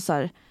 Alltså så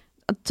här,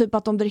 typ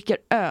att de dricker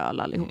öl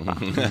allihopa.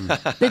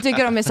 Det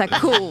tycker de är så här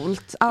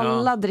coolt.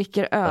 Alla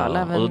dricker öl.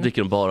 Även... Och då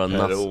dricker de bara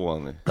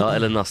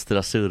eller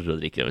Nastra Surro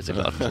dricker de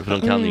såklart. För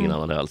de kan ingen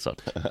annan öl så.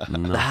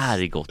 Det här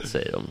är gott,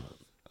 säger de.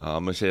 Ja,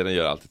 men tjejerna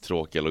gör alltid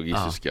tråkiga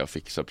logistiska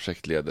fixar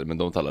projektledare, men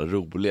de talar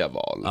roliga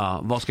val.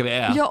 Ja, vad ska vi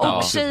äta? Ja,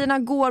 och tjejerna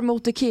går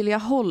mot det killiga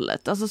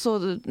hållet. Alltså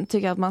så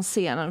tycker jag att man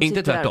ser när de inte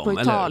sitter tvärtom, där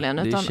på Italien.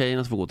 Eller? Det är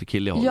tjejerna som får gå till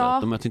killiga hållet. Ja,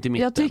 de möter inte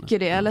mitten. Jag tycker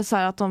det. Eller så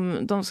här att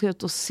de ska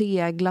ut och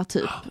segla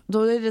typ.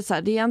 Då är det så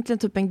här, det är egentligen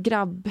typ en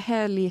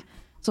grabbhelg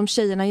som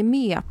tjejerna är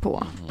med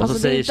på. Och så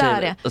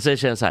säger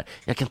tjejen så här,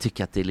 jag kan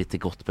tycka att det är lite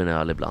gott med en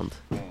öl ibland.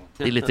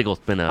 Det är lite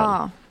gott med en öl.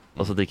 Ja.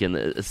 Och så dricker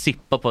en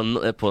sippa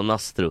på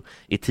Nastro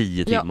i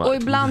 10 timmar. Och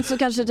ibland så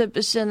kanske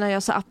typ tjejerna gör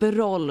så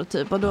Aperol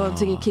typ. Och då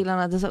tycker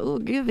killarna att det är så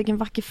här, gud vilken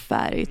vacker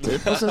färg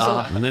typ. Och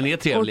så men den är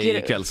trevlig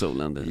i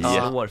kvällsolen.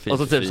 Och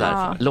så typ så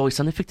här,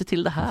 Lojsan, hur fick du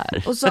till det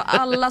här? Och så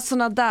alla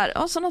såna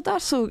där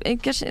så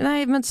kanske,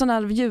 nej men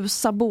såna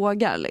ljusa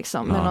bågar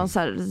liksom. Med någon så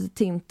här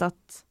tintat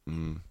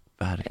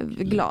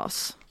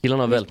glas.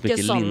 Killarna har väldigt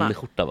mycket såna.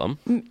 linneskjorta, va?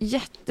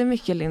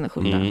 Jättemycket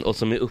linneskjorta. Och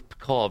som är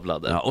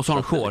uppkavlade. Ja, och så har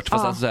de shorts,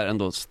 fast alltså är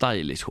ändå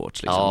stylish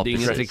shorts liksom. Ja, det är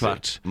ingen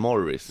trekvarts.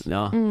 Morris.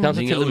 Ja.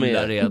 Kanske till och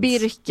med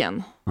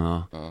Birken.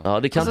 Ja,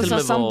 det kan alltså till och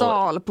med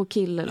sandal på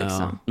kille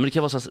liksom. Ja. Men det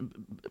kan vara så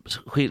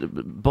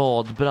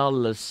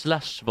badbrallor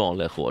 /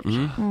 vanliga shorts.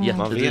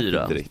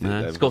 Jättedyra.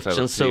 Scotch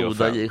and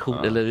soda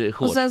eller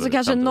shorts. Och sen så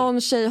kanske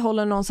någon tjej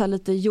håller någon så här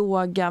lite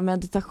yoga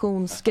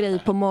meditationsgrej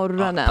på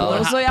morgonen.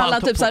 Och så är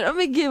alla typ så här,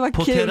 men gud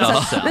vad kul.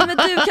 Nej,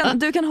 men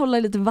du kan hålla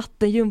lite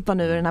vattengympa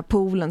nu i den här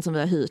poolen som vi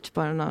har hyrt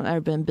på en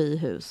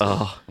Airbnb-hus.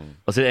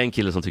 Och så är det en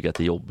kille som tycker att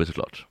det är jobbigt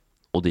såklart.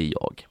 Och det är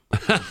jag.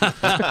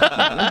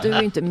 Men du är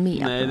ju inte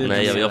med.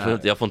 Nej,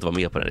 jag får inte vara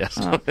med på den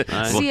resan.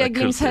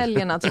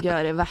 Seglingshelgerna tycker jag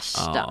är det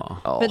värsta.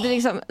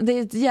 För det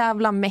är ett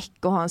jävla meck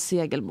att ha en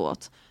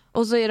segelbåt.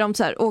 Och så är de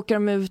så här, åker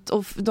de ut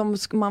och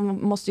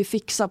man måste ju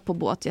fixa på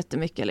båt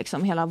jättemycket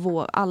liksom,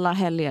 alla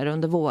helger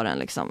under våren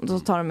liksom. Då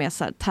tar de med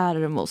så här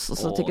termos och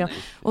så tycker de,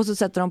 och så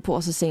sätter de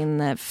på sig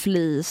sin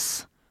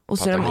flis och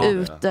så är de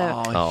ute.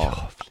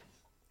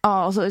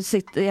 Ja, och så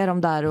är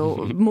de där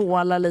och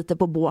målar lite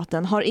på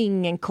båten, har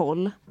ingen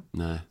koll.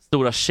 Nej.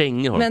 Stora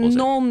kängor har men på sig.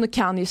 någon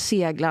kan ju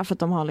segla för att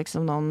de har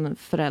liksom någon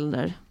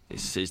förälder.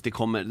 Precis, det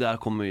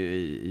kommer ju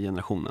i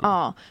generationen.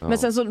 Ja, men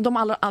sen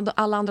så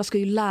alla andra ska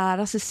ju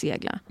lära sig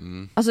segla.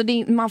 Alltså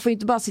man får ju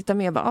inte bara sitta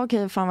med och bara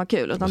okej, fan vad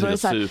kul. Utan då är det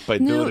så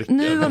här,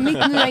 nu var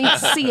mitt nya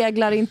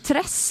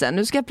seglarintresse.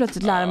 Nu ska jag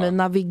plötsligt lära mig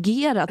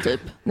navigera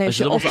typ när jag är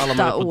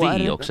 28 år.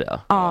 Det också,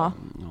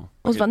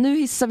 Och så bara, nu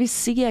hissar vi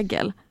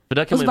segel.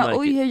 Och så bara,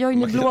 oj,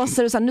 nu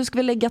blåser det så här, nu ska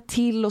vi lägga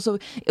till och så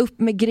upp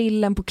med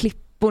grillen på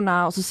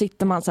klipporna och så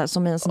sitter man så här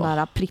som i en sån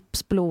där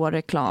Pripps blå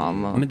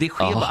reklam. Men det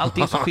sker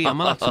allting så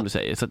schemalagt som du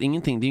säger, så att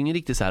ingenting, det är ingen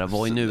riktigt så här,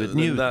 vad är nu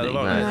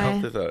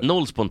njutning?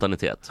 Noll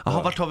spontanitet.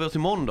 Jaha, vart tar vi oss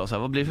imorgon då? Så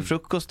här, vad blir det för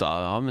frukost då?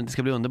 Ja, men det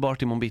ska bli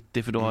underbart imorgon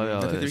bitti för då har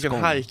jag vi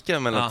kan hajka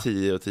mellan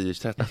 10 och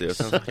 10:30 och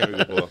sen så kan vi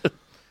gå på.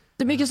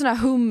 Det är mycket sådana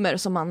här hummer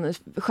som man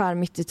skär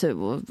mitt i tu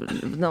och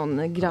någon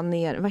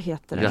vad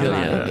heter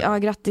det? Ja,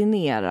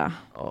 gratinera.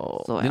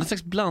 Det är en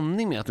slags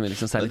blandning med att de är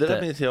liksom så här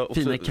lite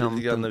fina i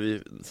kanten. När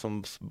vi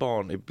som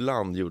barn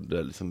ibland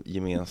gjorde liksom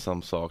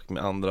gemensam sak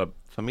med andra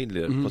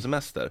familjer på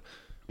semester.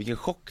 Vilken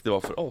chock det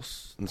var för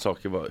oss när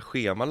saker var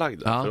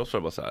schemalagda. För oss var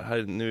det bara så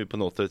här nu är vi på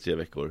något 3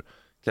 veckor.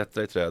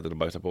 Klättra i träden och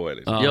bajsa på er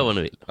liksom. Gör vad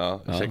ni vill.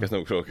 Käka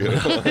snorkråkor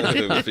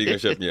och springa och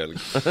köpa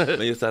mjölk.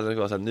 Men just det här, det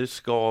var så här, nu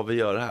ska vi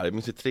göra det här. Jag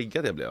minns hur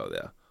triggad jag blev av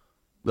det.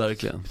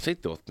 Verkligen. Säg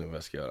inte åt nu vad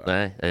jag ska göra.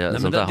 Nej,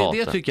 men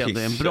det tycker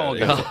jag är en bra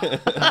grej.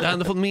 Det har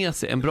ändå fått med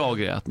sig en bra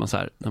grej att man så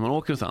här, när man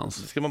åker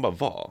någonstans. Det ska man bara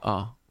vara.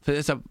 Ja. För det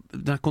är så här,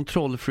 den här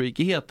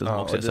kontrollfreakigheten som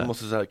också är så här. Det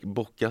måste så här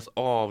bockas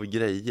av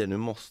grejer. Nu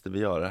måste vi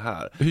göra det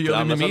här. Hur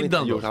gör vi med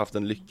middagen då? Haft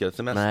en lyckad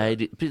semester. Nej,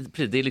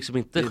 det är liksom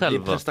inte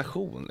själva. Det är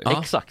prestation.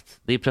 Liksom. Exakt.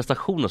 Det är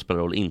prestationen som spelar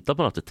roll, inte att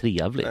man har haft det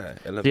trevligt.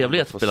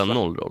 Trevlighet spelar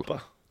noll roll.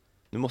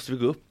 Nu måste vi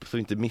gå upp så vi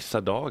inte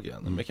missar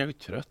dagen. Men jag kanske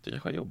är trött, jag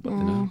kanske har jobbat.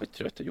 Jag är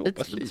trött, jag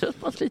jobbar lite. Trött,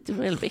 man sliter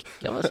med en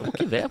vecka. Man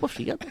åker iväg på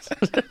fredag.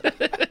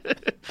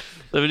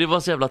 Det var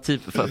så jävla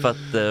typ för att,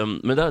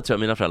 men där tror jag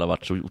mina föräldrar har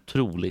varit så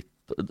otroligt.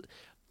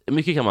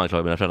 Mycket kan man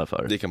klaga mina föräldrar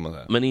för. Det kan man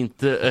säga. Men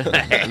inte det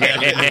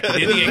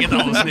är ett eget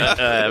avsnitt.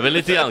 Men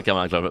lite grann kan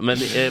man klaga. Men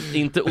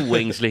inte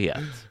oängslighet.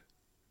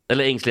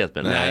 Eller ängslighet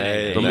men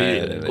nej, de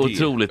är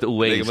otroligt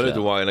oängsliga.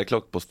 Lägger man ut wine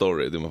clock på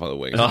story, då är man fan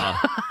oängslig.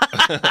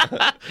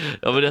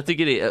 Ja, men jag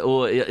tycker det,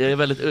 och jag är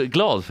väldigt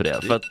glad för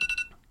det.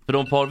 För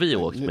de par vi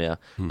åkt med,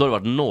 då har det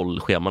varit noll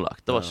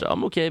schemalagt. Det var så,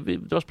 okej, vi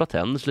drar spela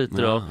tennis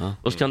lite då.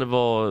 Och så kan det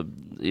vara,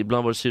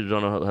 ibland var det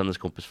syrran och hennes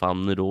kompis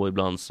Fanny då,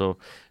 ibland så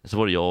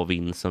var det jag och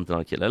Vincent och en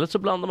annan kille. Eller så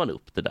blandar man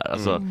upp det där,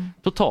 alltså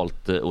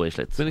totalt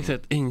oängsligt. Men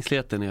exakt,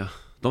 ängsligheten är,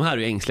 de här är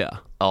ju ängsliga.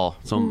 Ja.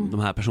 Som de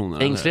här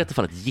personerna. Ängslighet är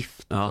fan ett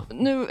gift. Ja.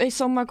 Nu i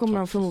sommar kommer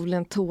de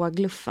förmodligen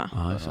tågluffa.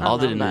 Ja,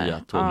 det är det nya,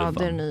 tågluffa. Ja,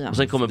 det är det nya. Och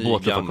sen kommer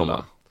båtluffa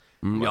komma.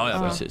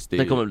 Ja, precis.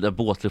 Sen kommer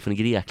båtluffen i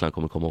Grekland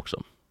kommer komma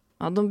också.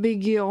 Ja, de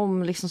bygger ju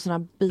om liksom såna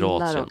bilar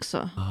Bratsen.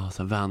 Också.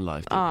 Så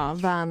vanlife. Typ. Ja,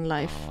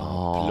 vanlife.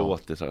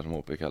 Pilotisar som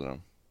HP kallar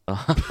dem.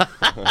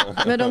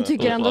 Men de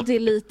tycker ändå att det är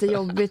lite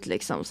jobbigt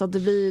liksom. Så att det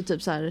blir ju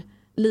typ så här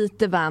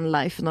lite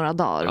vanlife några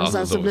dagar. Och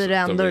sen så blir det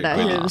ändå det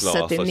där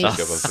huset i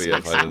Nice.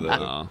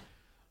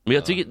 Men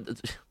jag tycker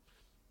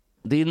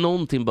det är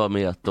någonting bara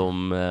med att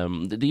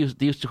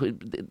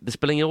det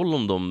spelar ingen roll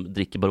om de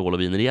dricker Barolo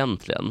viner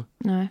egentligen.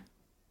 Nej.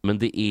 Men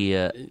det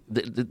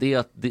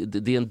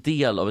är en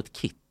del av ett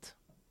kit.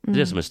 Det är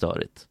det som är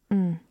störigt.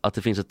 Att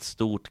det finns ett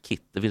stort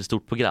kit, det finns ett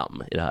stort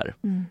program i det här.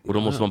 Och då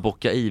måste man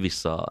bocka i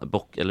vissa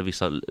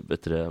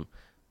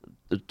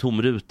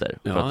tomrutor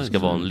för att det ska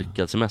vara en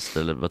lyckad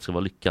semester eller för att det ska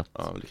vara lyckat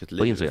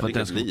på Instagram.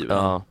 Lyckat liv.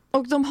 Ja.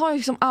 Och de har ju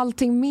liksom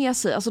allting med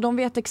sig. Alltså de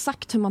vet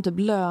exakt hur man typ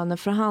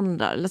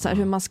löneförhandlar eller så här,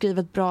 hur man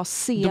skriver ett bra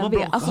CV.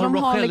 De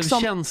har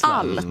liksom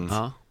allt.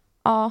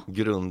 Ja.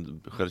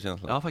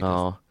 Grundsjälvkänsla. Ja, faktiskt.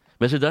 Ja.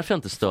 Men så är därför jag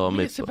inte stör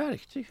mig på.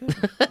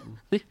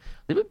 Det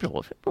är väl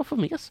bra att få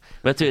med sig.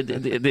 Men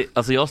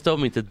jag stör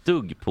mig inte ett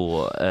dugg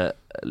på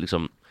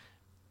liksom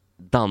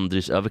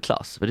Danderyds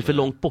överklass. För det är för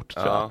långt bort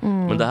tror jag.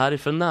 Men det här är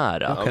för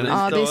nära. Det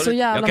är så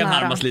jävla jag kan nära.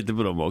 harmas lite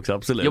på dem också,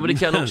 absolut. Ja, men det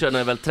kan jag också när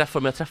jag väl träffar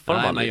dem. Jag träffar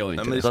dem aldrig. Nej,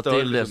 men det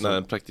är när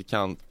en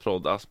praktikant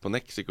proddas på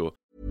Mexiko.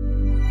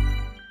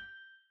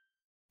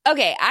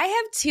 Okay, I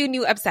have 2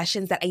 new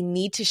obsessions that I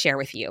need to share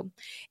with you.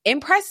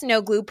 Impress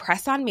No Glue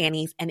Press-On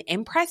Manis and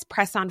Impress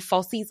Press-On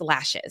Falsies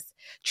Lashes.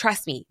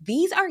 Trust me,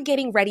 these are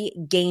getting ready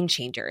game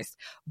changers.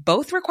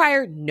 Both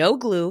require no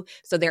glue,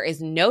 so there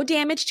is no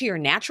damage to your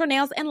natural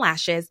nails and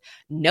lashes,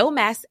 no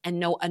mess, and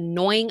no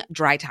annoying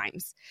dry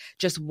times.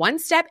 Just one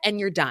step and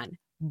you're done.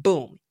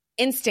 Boom.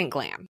 Instant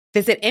glam.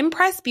 Visit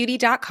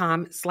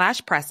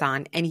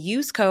impressbeauty.com/presson and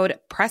use code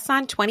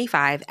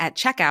PRESSON25 at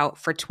checkout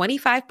for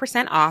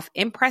 25% off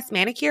Impress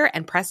Manicure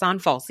and Press-On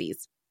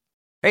Falsies.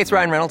 Hey, it's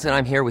Ryan Reynolds, and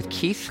I'm here with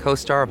Keith,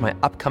 co-star of my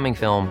upcoming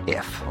film,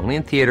 If, only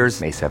in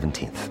theaters May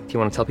 17th. Do you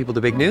want to tell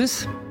people the big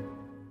news?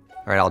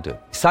 All right, I'll do it.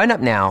 Sign up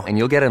now and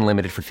you'll get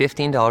unlimited for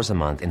 $15 a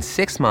month and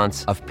 6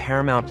 months of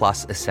Paramount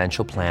Plus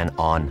Essential Plan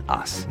on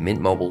us.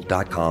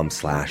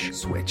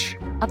 MintMobile.com/switch.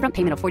 Upfront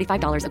payment of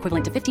 $45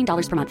 equivalent to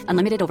 $15 per month.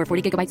 Unlimited over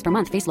 40 gigabytes per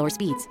month. Face lower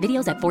speeds.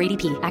 Videos at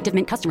 480p. Active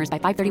Mint customers by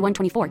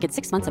 531.24 get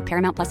 6 months of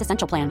Paramount Plus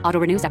Essential Plan. Auto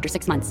renews after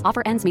 6 months.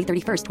 Offer ends May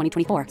 31st,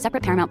 2024.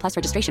 Separate Paramount Plus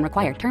registration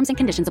required. Terms and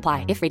conditions apply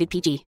if rated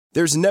PG.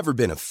 There's never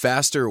been a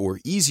faster or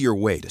easier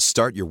way to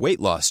start your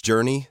weight loss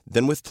journey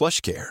than with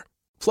PlushCare.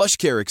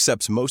 PlushCare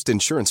accepts most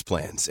insurance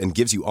plans and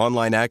gives you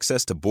online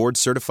access to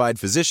board-certified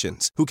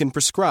physicians who can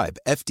prescribe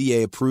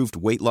FDA-approved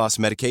weight loss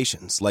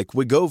medications like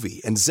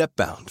Wegovy and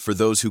Zepbound for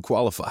those who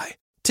qualify.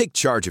 Take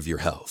charge of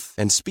your health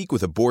and speak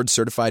with a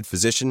board-certified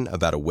physician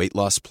about a weight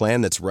loss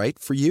plan that's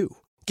right for you.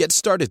 Get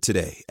started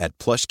today at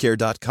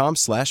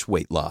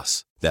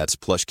plushcare.com/weightloss.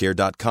 That's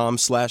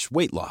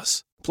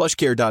plushcare.com/weightloss.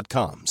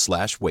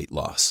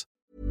 plushcare.com/weightloss.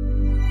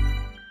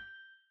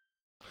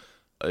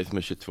 Som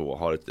är 22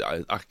 har ett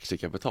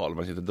aktiekapital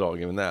man sitter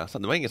dragen med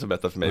näsan. Det var ingen som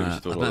berättade för mig vid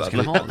 22 år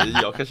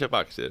jag kan köpa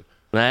aktier.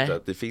 Nej. Så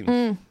att det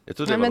finns. Jag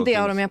tror det men det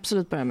har de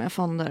absolut börjat med,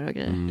 fonder och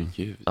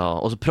grejer. Ja,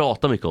 och så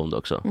prata mycket om det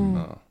också.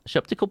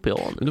 Köpte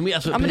kopian. Ja,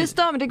 men det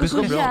stämmer, det går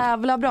så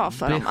jävla bra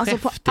för dem. Alltså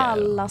på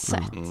alla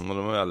sätt. Och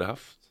de har ju aldrig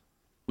haft.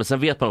 Men sen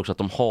vet man också att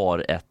de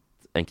har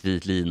en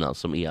kreditlina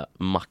som är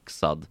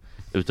maxad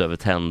utöver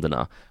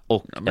tänderna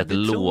och ett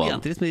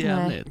lån.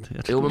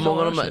 Jo, men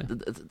många av dem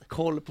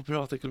koll på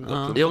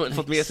privatekonomi. Ja,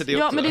 fått med sig det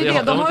också. Ja, men det är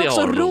det. De har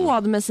också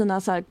råd med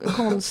sina så här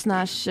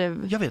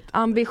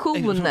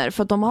konstnärsambitioner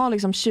för att de har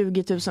liksom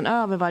 20 000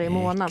 över varje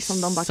månad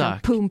som de bara kan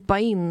pumpa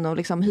in och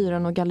liksom hyra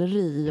någon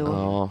galleri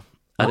och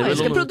jag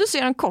ska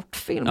producera en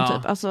kortfilm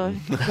typ. Alltså.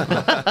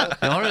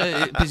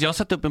 Jag har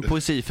satt upp en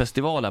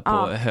poesifestival här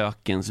på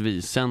Hökens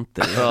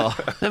viscenter. Nej,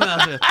 men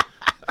alltså,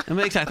 ja, men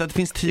exakt, att det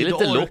finns tid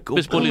och ork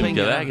på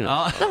Olympiavägen.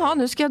 Jaha,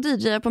 nu ska jag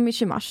DJa på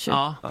Michimashi.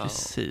 Ja,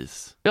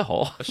 precis.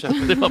 Jaha,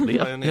 det var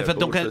blev. För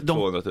att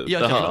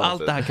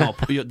allt det här kan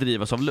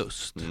drivas av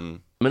lust.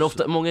 Men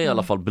ofta, många är i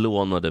alla fall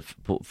belånade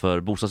för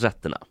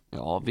bostadsrätterna.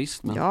 Ja,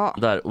 visst. Men.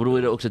 Där, och då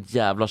är det också ett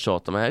jävla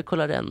tjat. Men jag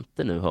kollar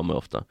räntor nu, hör man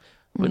ofta.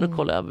 Men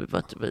kolla, jag har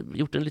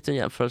gjort en liten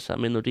jämförelse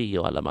med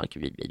Nordea och alla banker.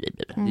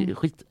 Det är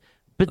skit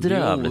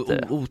bedrövligt. Det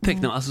är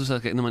otäckt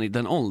när man är i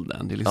den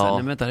åldern. Det är liksom,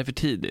 nej, men det här är för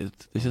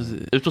tidigt. Det känns...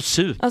 Ut och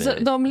super. Alltså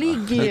de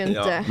ligger ju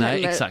inte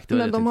nej, exakt,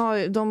 men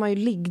de har ju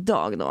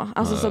liggdag då.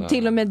 Alltså så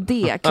till och med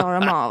det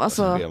klarar de av.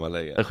 Alltså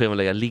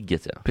schemalägga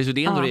ligget, ja. Precis,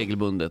 det är ändå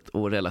regelbundet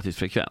och relativt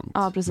frekvent.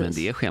 Ja, precis. Men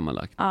det är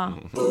schemalagt.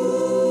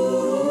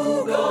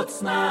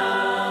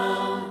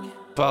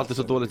 Jag får alltid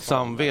så dåligt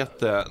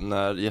samvete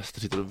när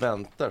gäster sitter och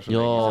väntar så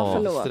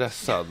länge,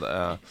 stressad.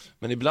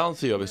 Men ibland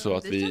så gör vi så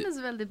att det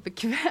känns väldigt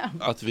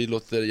bekvämt. Att vi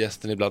låter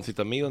gästen ibland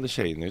sitta med under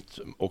Tjejnytt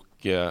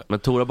och men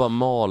Tora bara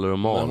maler och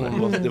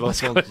maler. Det var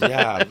sånt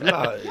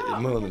jävla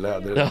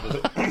munläder.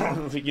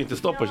 Hon fick ju inte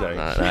stopp på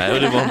tjejen.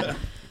 Nej,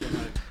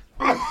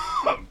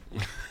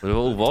 och det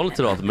var ovanligt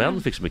idag att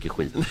män fick så mycket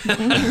skit.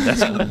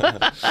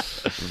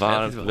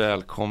 Varmt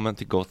välkommen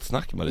till Gott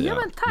Snack, Maria. Ja,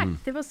 men tack.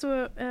 Det var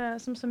så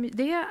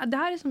det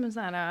här är som en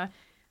sån här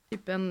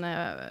typ en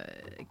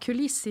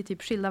kuliss i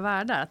typ Skilda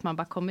världar, att man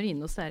bara kommer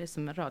in och så är det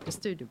som en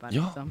radiostudio bara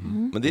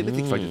liksom. Men det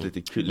är faktiskt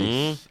lite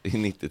kuliss i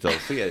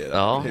 90-talsserier.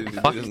 Ja,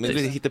 faktiskt. Men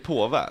det hittar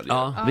på värld. Så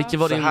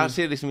här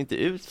ser det liksom inte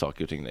ut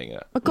saker och ting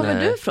längre. Var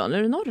kommer du ifrån?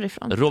 Är du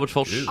norrifrån?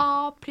 Robertsfors.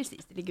 Ja,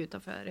 precis. Det ligger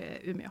utanför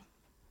Umeå.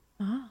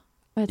 Aha.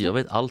 Jag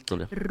vet allt om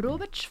det.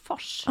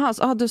 Robertsfors.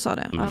 Du sa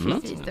det. Ja,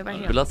 precis. Det var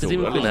helt... Du låter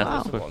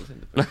dimensionellt.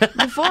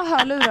 Du får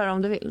hörlurar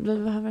om du vill.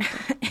 Du behöver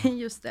inte.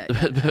 Just det. Du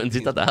behöver inte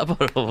sitta där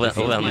bara och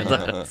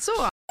vänta. Så.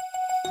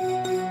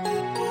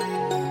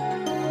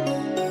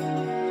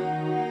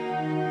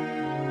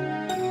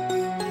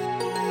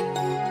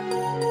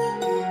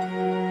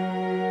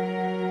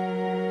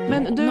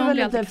 Men du är väl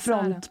lite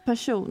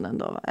frontpersonen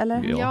då,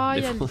 eller? Ja,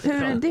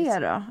 hur är det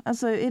då?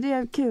 Alltså, är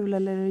det kul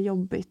eller är det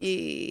jobbigt?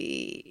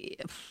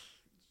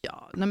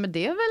 Ja, nej men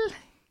det är väl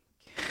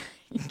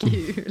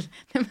kul.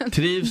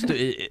 Trivs du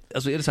i,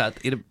 alltså är det så här,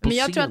 är det på men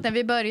jag tror att när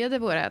vi började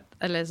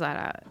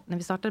när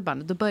vi startade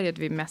bandet, då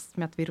började vi mest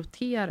med att vi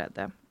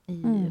roterade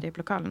i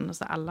replokalen och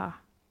så alla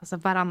alltså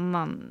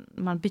varannan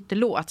man bytte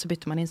låt så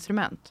bytte man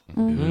instrument.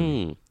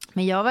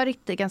 Men jag var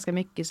riktigt ganska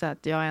mycket så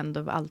att jag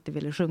ändå alltid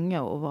ville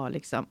sjunga och var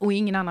liksom, och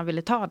ingen annan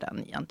ville ta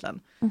den egentligen.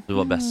 Du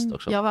var bäst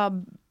också. Jag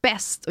var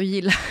bäst och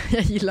jag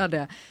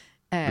gillade.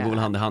 Det går väl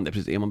hand i hand,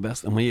 precis. Är man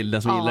bäst? Om man gillar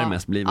den som gillar det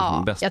mest blir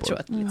man bäst jag på tror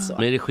det. att lite så.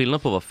 Men är det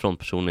skillnad på att vara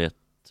frontperson i ett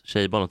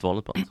tjejband och ett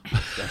vanligt band?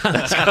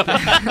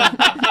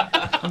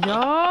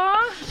 Ja,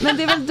 men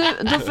det är väl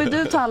då får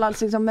du tala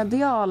alltså liksom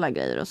mediala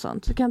grejer och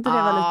sånt. Så kan inte det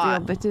vara lite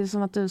jobbigt? Det är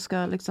som att du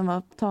ska liksom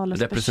vara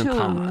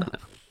talesperson.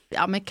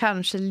 Ja, men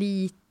kanske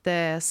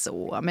lite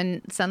så.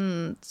 Men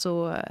sen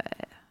så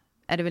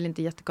är det väl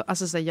inte jättekonstigt.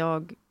 Alltså så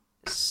jag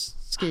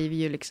skriver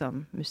ju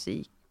liksom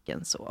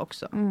musiken så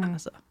också.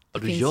 Alltså,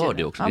 du gör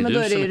det också. Ja, men då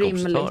är det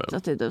rimligt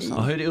att det är du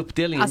som... Hur är det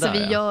uppdelningen alltså, där?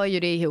 vi gör ju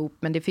det ihop,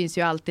 men det finns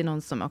ju alltid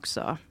någon som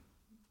också...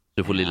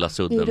 Du får lilla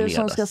sudden med. Det är du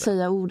som ska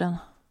säga orden.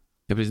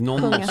 Ja, precis.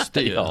 Någon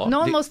måste ju.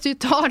 Någon måste ju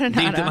ta den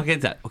här. Inte, man kan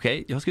inte säga,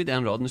 okej, jag har skrivit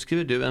en rad, nu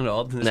skriver du en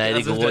rad. Nej,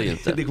 det går ju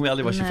inte. Det kommer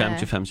aldrig vara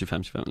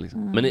 25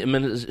 liksom.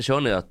 Men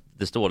kör ni att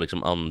det står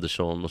liksom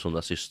Andersson och så de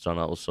där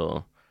systrarna och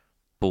så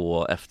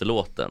på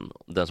efterlåten,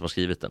 den som har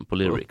skrivit den, på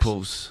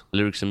lyrics.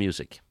 Lyrics and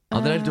music. Ja,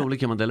 det är lite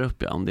olika man delar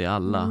upp, om det är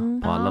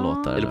alla på alla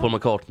låtar. Eller Paul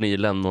McCartney i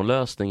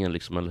Lennon-lösningen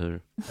liksom, eller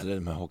hur? Eller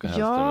med Håkan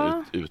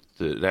Hellström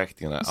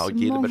uträkningarna. Ja,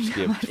 Gilbert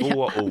skrev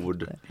 2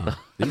 ord.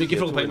 Det är mycket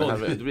frågor på en gång.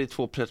 Det blir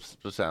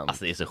 2%.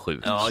 Alltså det är så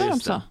sjukt. Ja,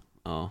 just det.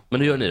 Ja.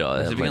 Men hur gör ni då?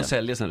 Alltså, vi kan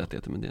sälja sina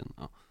rättigheter med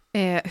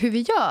det. Hur vi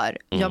gör?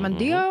 Ja, men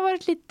det har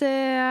varit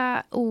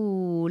lite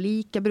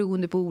olika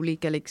beroende på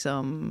olika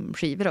liksom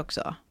skivor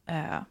också,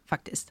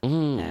 faktiskt.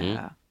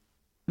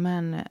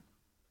 Men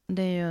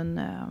det är ju en...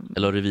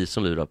 Eller har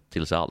revisorn lurat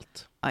till sig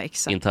allt? Ja,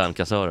 exakt.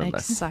 Internkassören där.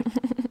 Exakt.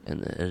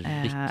 En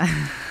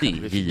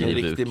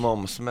riktig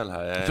momsmäll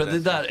här. För det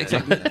där,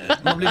 exakt.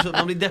 Man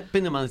blir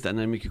deppig när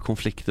det är mycket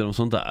konflikter och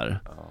sånt där.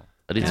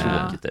 Ja, det är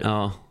tråkigt.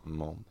 Ja.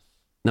 Moms.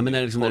 Nej, men är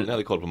det liksom... Ni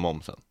hade koll på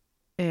momsen.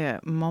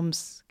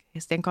 Moms,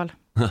 stenkoll.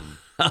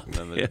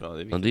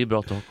 Men det är bra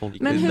att ha koll.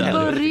 Men hur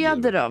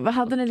började det då?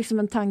 Hade ni liksom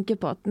en tanke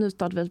på att nu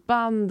startar vi ett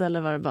band,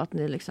 eller var det bara att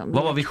ni liksom...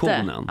 Vad var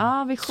visionen?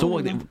 Ja,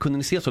 visionen. Kunde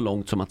ni se så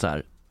långt som att så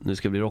här, nu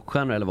ska vi bli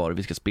rockstjärnor, eller var det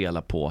vi ska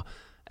spela på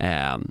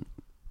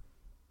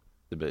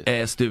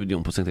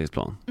studion på Sankt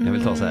Eriksplan? Jag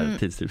vill ta så här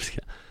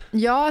tidstypiska.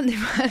 Ja,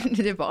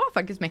 det var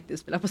faktiskt mäktigt att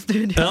spela på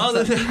studion. Ja,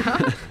 jag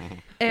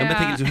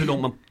tänker liksom hur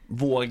långt man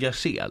vågar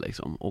se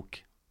liksom, och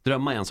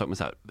drömma är en sak, med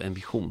så här, en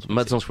vision.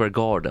 Madison Square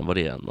Garden, var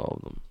det en av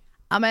dem?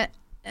 Ja, men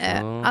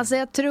alltså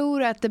jag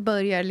tror att det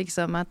börjar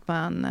liksom att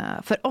man,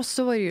 för oss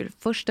så var det ju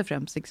först och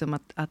främst liksom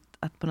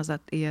att på något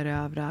sätt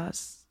erövra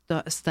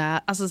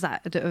alltså så här,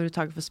 att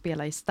överhuvudtaget få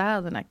spela i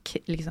städerna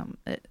liksom,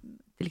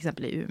 till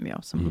exempel i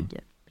Umeå som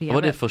ligger bredvid.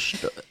 Var det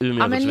först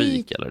Umeå och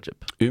Vik eller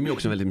typ? Umeå är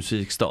också en väldigt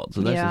musikstad,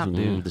 så där känns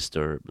det ju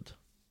Disturbed.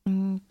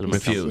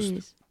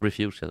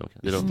 Refused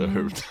heter de.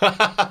 Disturbed. Nej,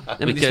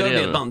 men det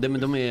är ett band,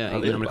 men de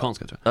är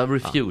amerikanska tror jag.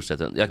 Refused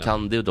heter den. Jag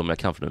kan, det är de jag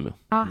kan från Umeå.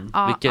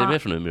 Vilka är det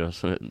med från Umeå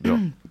som är bra?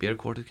 Beer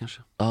Quartet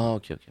kanske.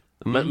 Okej.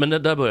 Men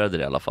där började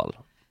det i alla fall.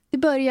 Det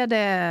började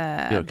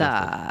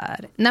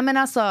där. Nej, men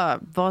alltså,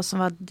 vad som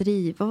var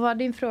vad var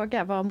din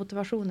fråga? Vad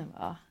motivationen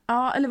var?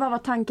 Ja, eller vad var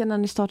tanken när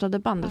ni startade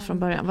bandet från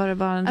början? Var det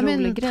bara en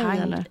rolig grej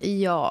eller?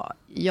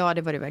 Ja,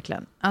 det var det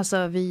verkligen.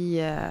 Alltså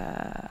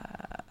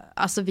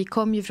vi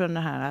kom ju från det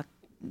här att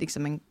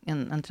liksom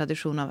en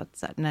tradition av att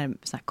så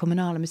här,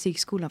 kommunala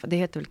musikskolan, för det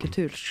heter väl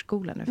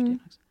kulturskolan nu för tiden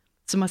också.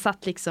 Så man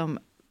satt liksom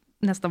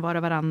nästan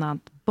varannan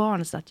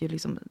barn satt ju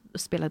liksom och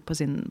spelade på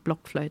sin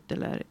blockflöjt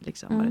eller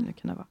liksom vad det nu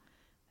kunde vara.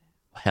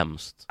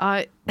 Hemskt.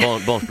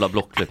 Barn spelar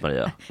blockflöjt,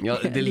 Maria. Ja,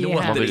 det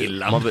låter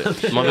illa.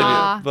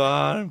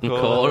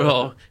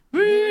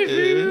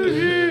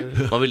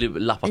 Man vill ju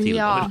lappa till.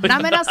 Ja. Nej,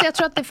 men alltså, jag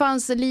tror att det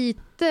fanns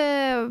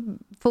lite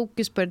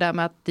fokus på det där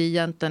med att det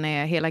egentligen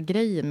är hela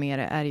grejen med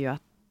det är ju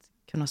att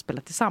kunna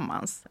spela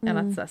tillsammans än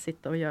att så här,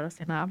 sitta och göra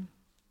sina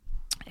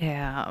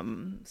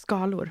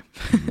skalor.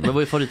 Men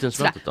vad är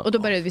favoritinstrumentet då? Och då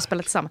började vi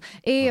spela tillsammans.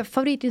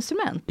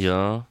 Favoritinstrument?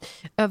 Ja.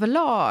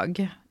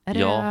 Överlag? Är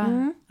det...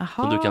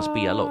 Som du kan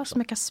spela också.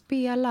 Som jag kan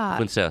spela. Du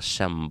får inte säga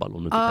cembalo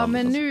om du inte kan.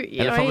 Men nu,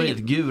 eller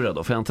favoritgura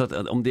då? För jag antar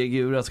att om det är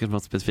gura så ska det vara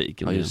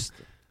specifik. Ja, just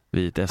det.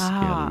 Vit Eskil.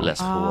 Les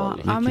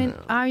Paul.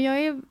 Jag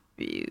är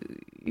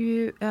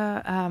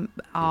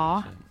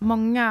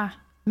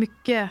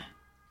mycket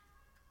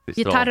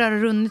gitarrer har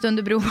runnit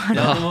under broarna.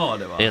 Ja, det var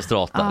det va? Är det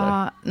strata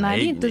eller? Nej,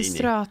 det är inte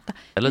strata.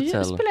 Nu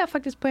spelar jag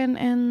faktiskt på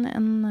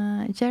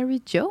en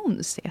Jerry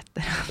Jones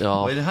heter.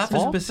 Ja. Vad är det här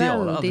för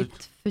special?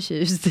 Väldigt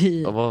förtjust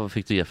i. Och vad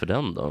fick du ge för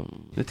den då?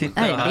 Nu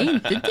tittar Nej, det är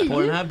inte dyrt. På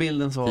den här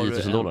bilden så har du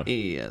 $10,000.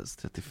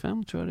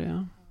 ES35 tror jag det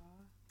är.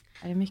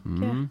 Är det mycket?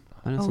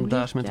 Det är en sån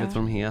där som jag inte vet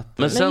vad de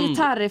heter. Men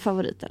gitarr är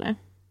favorit eller?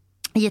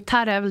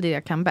 Gitarr är väl det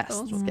jag kan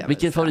bäst.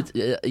 Vilken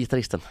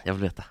favoritgitarristen? Jag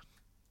vill veta.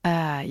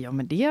 Ja,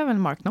 men det är väl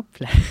Mark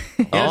Knopfler.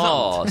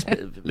 Ja,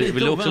 vill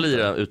du också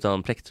lira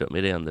utan plektrum?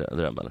 Är det en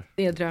dröm eller?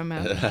 Det är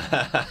drömmen.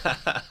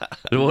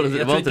 Det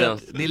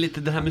är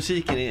lite, den här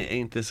musiken är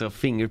inte så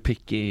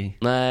fingerpicky.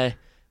 Nej,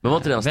 men var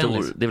inte det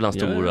är väl den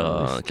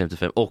stora Clem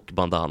 5 och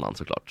bandanan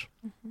såklart.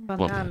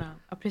 Bandanan,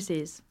 ja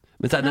precis.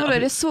 Men så här, är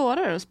det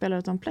svårare att spela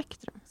utan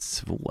plektrum?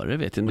 Svårare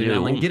vet jag, det är en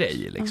annan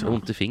grej liksom.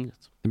 Ont i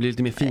fingret. Det blir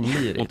lite mer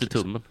finlir. Ont i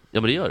tummen.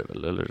 Ja, men det gör det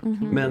väl, eller?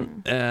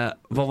 Men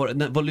vad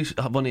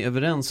var ni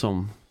överens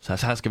om? Så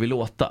här ska vi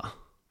låta?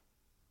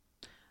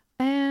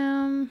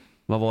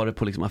 Vad var det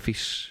på liksom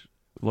affisch?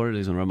 Var det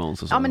liksom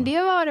Ramones och så? Ja, men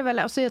det var det väl.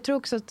 Alltså, jag tror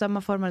också att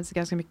man formade sig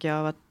ganska mycket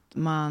av att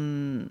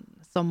man,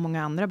 som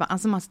många andra band,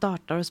 alltså man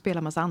startar och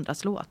spelar massa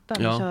andras låtar.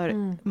 Ja.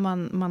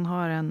 Man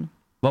har en...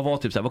 Vad var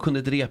typ så här, vad kunde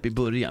ett rep i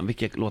början?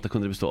 Vilka låtar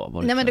kunde det bestå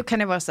av? Nej, men då kan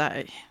det vara så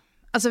här...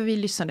 Alltså vi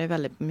lyssnade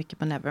väldigt mycket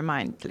på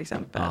Nevermind till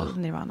exempel,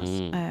 Nirvanas.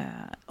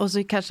 Och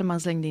så kanske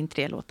man slängde in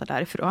 3 låtar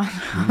därifrån.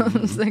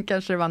 Sen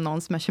kanske det var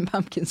någon Smashing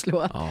Pumpkins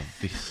låt.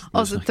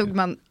 Och så tog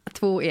man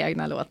 2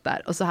 egna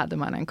låtar och så hade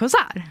man en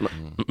konsert.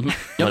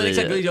 Ja, men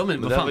exakt.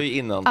 Men det var ju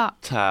innan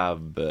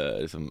tab,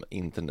 liksom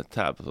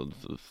internet-tab. Så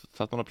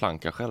satt man och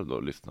planka själv då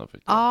och lyssnade.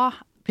 Ja,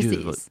 precis.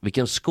 Gud,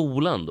 vilken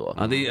skola ändå.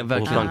 Ja, det är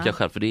verkligen. Och planka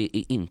själv, för det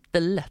är inte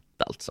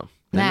lätt alltså.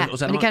 Nej,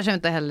 men det kanske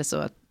inte heller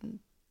så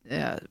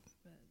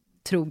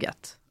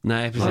troget.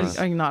 Nej, precis.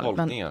 Original,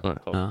 tolkningar.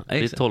 Det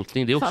är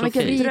tolkning, det är också fan,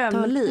 vilket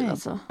drömliv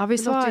alltså. Ja,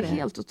 visst det var det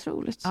helt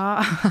otroligt.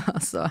 Ja,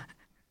 alltså.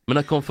 Men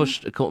när kom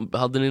först,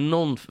 hade ni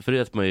någon, för det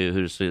vet man ju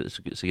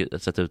hur det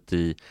sett ut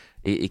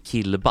i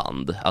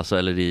killband, alltså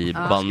eller i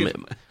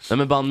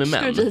band med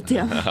män. Dit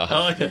igen.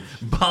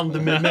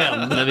 Band med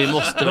män. Men vi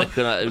måste väl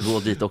kunna gå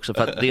dit också,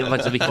 för att det är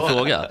faktiskt en viktig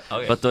fråga.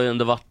 För att det har ju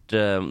ändå varit,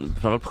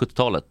 framförallt på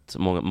 70-talet,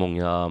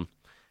 många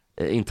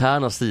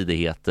interna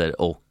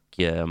stridigheter och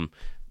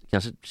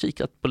kanske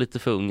kikat på lite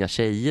för unga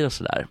tjejer och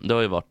sådär. Det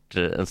har ju varit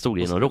en stor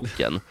grej inom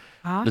rocken.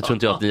 Nu tror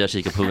inte jag att ni har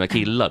kikat på unga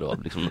killar då.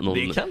 Liksom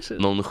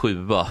någon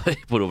 7:a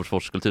på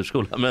Robertsfors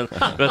kulturskola. Men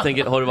jag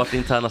tänker, har det varit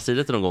interna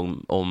stridigheter någon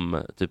gång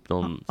om typ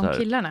någon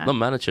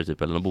manager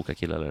typ, eller någon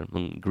bokarkille eller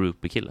någon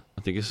groupie-kille?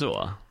 Jag tycker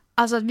så.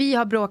 Alltså att vi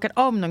har bråkat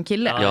om någon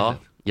kille.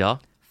 Ja.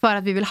 För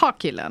att vi vill ha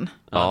killen.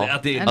 Ja,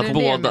 att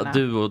båda,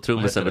 du och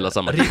trummisen vill ha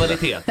samma kille.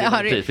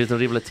 Rivalitet. Finns det en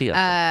rivalitet?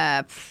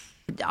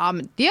 Ja,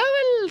 men det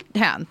har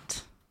väl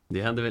hänt.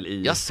 Det hände väl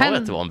i... Jag sa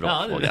att det var en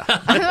bra fråga.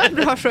 Det var en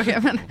bra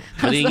fråga, men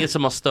det är inget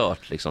som har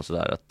stört liksom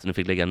sådär att ni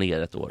fick lägga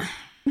ner ett år.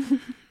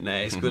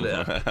 Nej, skulle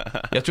jag.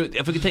 Jag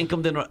försöker tänka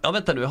om det är några... Ja,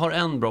 vänta nu, jag har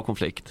en bra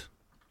konflikt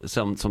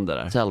som det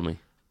där. Tell me.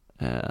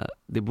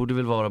 Det borde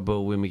väl vara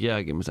Bowie med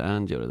Jagger med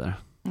Angie och det där.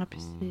 Ja,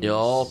 precis.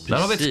 Ja, precis. Där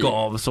har vi ett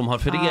skav som har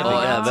förevigats.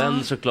 Ja,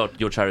 även såklart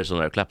George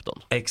Harrison och Clapton.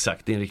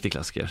 Exakt, det är en riktig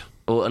klassiker.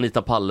 Och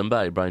Anita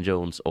Pallenberg, Brian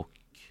Jones och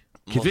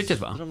Keith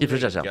Richards, va? Keith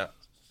Richards, ja.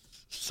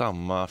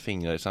 Samma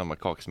fingrar i samma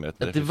kaksmet.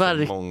 Det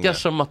verkar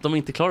som att de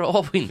inte klarar av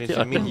att inte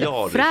göra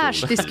det.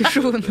 Fräsch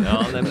diskussion.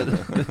 Ja, nej,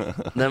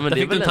 men det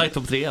fick är väl en tight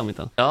top 3 om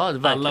inte. Ja,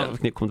 det alla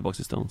kom tillbaka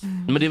till Stones.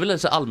 Men det är väl en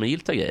så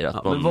allmängiltiga grejer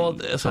att men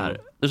vad så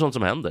här, det är sånt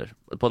som händer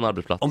på en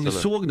arbetsplats. Om ni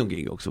såg någon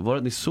gig också, var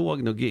det ni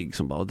såg någon gig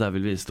som bara, och där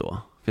vill vi stå.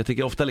 För jag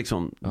tycker ofta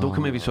liksom, då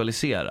kan man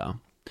visualisera.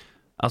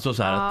 Alltså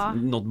så här att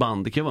något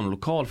band, det kan vara en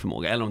lokal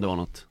förmåga, eller om det var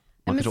något.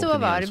 Ja, men så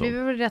var det. Vi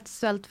var rätt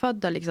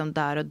svältfödda liksom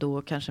där och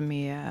då kanske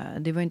med,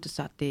 det var inte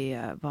så att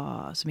det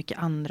var så mycket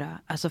andra,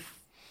 alltså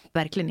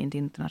verkligen inte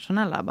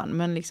internationella band,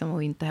 men liksom,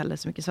 och inte heller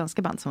så mycket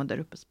svenska band som var där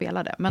uppe och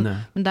spelade. Men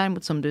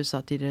däremot som du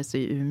sa tidigare, så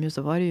i Umeå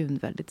så var det ju en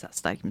väldigt så här,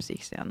 stark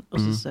musikscen. Och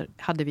så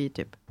hade vi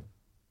typ,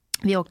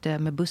 vi åkte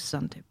med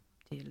bussen typ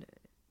till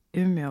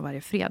Umeå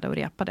varje fredag och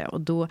repade,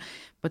 och då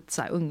på ett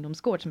så här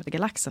ungdomsgård som heter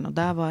Galaxen, och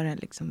där var det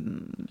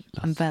liksom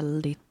en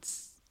väldigt,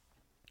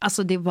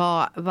 alltså det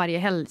var varje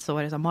helg så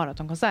var det så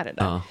maratonkonserter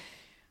där. Ja.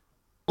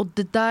 Och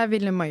det där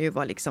ville man ju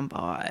vara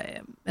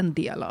en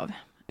del av.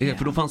 Ja,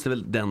 för då fanns det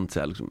väl den så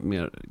här, liksom,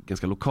 mer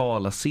ganska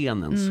lokala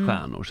scenens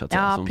stjärnor så att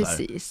säga. Ja, som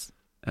precis.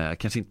 Där.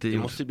 Kanske inte det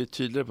måste ju bli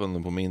tydligare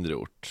på mindre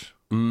ort.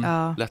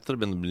 Lättare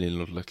att bli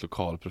en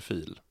lokal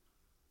profil.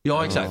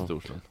 Ja, exakt.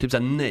 Typ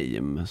såhär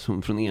Name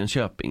som från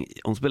Enköping.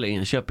 Om spelar i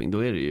Enköping, då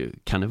är det ju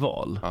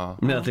karneval.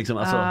 Men att liksom,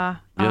 alltså,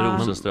 vi har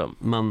Rosenström.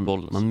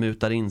 Man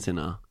mutar in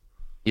sina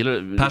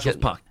Perssons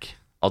pack.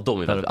 Ja,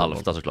 de är väldigt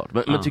Alfta såklart.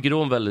 Men tycker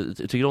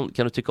du om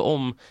kan du tycka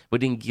om, vad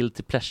är din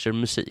guilty pleasure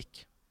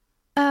musik?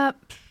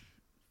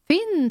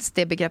 Finns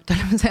det begreppet,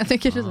 jag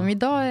tycker det som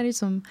idag är det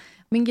som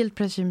min guilty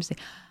pleasure musik.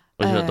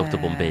 Och Dr.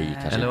 Bombay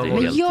kanske inte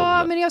är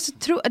helt men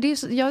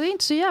jag är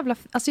inte så jävla,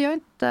 alltså jag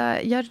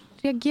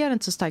reagerar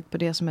inte så starkt på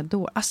det som är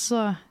då.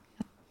 Alltså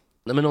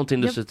nej, men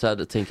någonting du så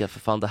tänker, för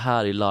fan det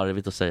här är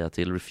larvigt att säga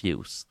till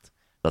Refused.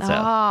 Att säga.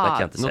 Det kan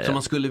jag inte något säga. Som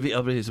man skulle,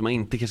 precis, som man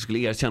inte kanske skulle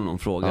erkänna någon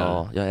fråga.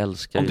 Ja, jag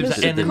älskar om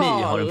typ NME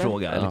har en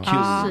fråga eller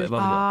kul.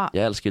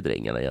 Jag älskar ju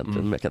drängarna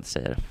egentligen, men jag kan inte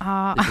säga det.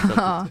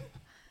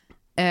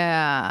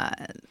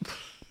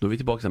 Då är vi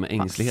tillbaka med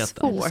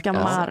ängsligheten.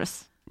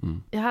 Mars.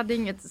 Jag hade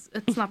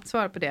ett snabbt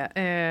svar på det.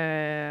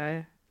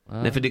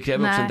 Nej, för det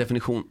kräver också en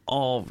definition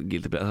av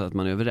guilty pleasure, att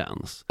man är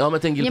överens. Ja,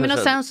 men och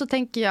sen så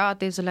tänker jag att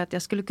det är så lätt.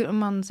 Jag skulle, om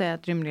man säger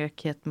att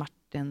Rymdraket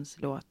Martins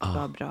låt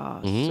var bra,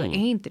 så är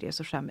inte det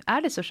så skämmigt.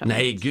 Är det så skämmigt?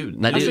 Nej, gud.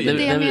 Nej,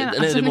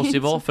 det måste ju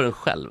vara för en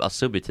själv, alltså,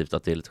 subjektivt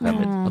att det är lite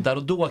skämmigt. Och där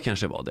och då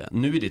kanske var det.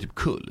 Nu är det typ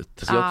kult.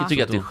 Så jag kan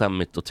tycka att det är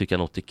skämmigt att tycka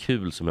något är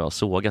kul som jag har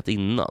sågat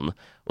innan.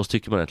 Och så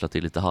tycker man egentligen att det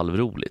är lite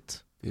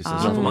halvroligt. Så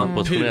får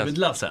man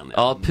pudla sen.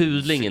 Ja,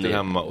 pudlingen sitter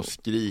hemma och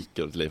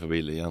skriker åt Leif och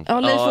Billy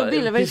egentligen. Ja, Leif och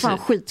Billy var ju fan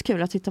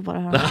skitkul att titta på det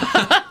här.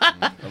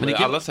 Men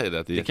alla säger det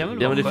att det kan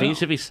men det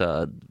finns ju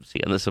vissa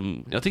scener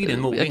som... Jag tycker det är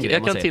en mogning.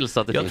 Jag kan tillstå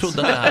att det jag finns.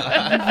 Trodde det här.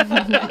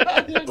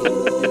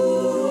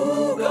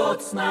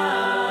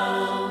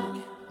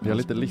 Vi har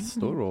lite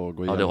listor att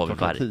gå igenom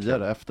klockan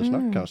 10.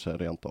 Eftersnack kanske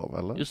rent av,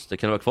 eller? Just det,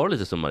 kan det vara kvar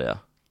lite som Maria?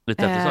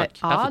 Lite eftersnack?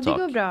 Ja, det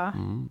går bra.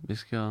 Vi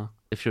ska...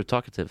 If you're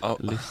talkative. Ja,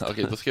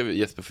 okej, då ska vi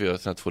Jesper få göra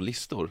sina 2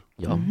 listor.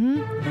 Ja,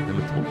 nummer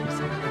 12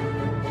 listor.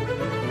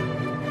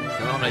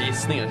 Jag har några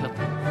gissningar.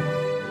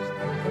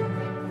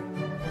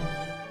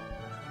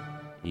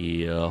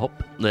 Hopp.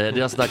 Det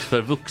är alltså dags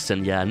för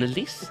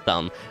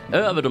vuxenhjärnelistan.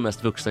 Över de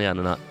mest vuxna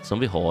hjärnorna som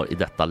vi har i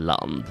detta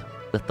land.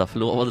 Detta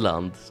förlovade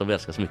land som vi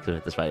älskar så mycket, som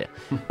heter Sverige.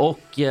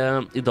 Och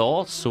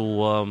idag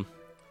så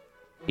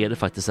är det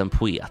faktiskt en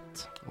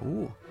poet.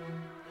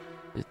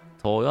 Det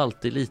tar ju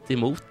alltid lite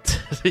emot.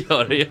 Det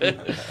gör det ju.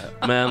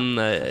 Men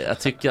jag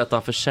tycker att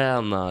han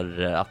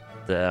förtjänar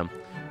att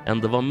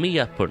ändå vara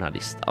med på den här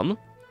listan.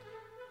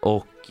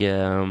 Och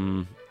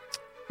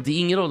det är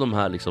ingen av de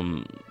här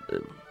liksom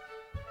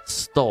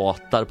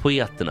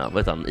statarpoeterna,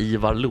 vad heter han?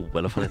 Ivar Lo,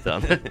 eller vad heter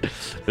han?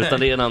 Utan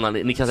det är en annan,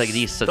 ni kan säkert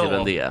gissa till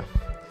vem det är.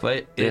 Vad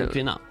är det, en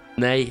kvinna?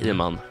 Nej, det är en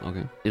man.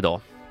 Okay.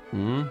 Idag.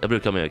 Jag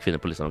brukar ha med kvinnor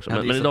på listan också.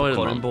 Men idag är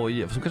det en man.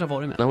 Boye, som kanske har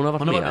varit med. Nej, hon har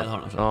varit med.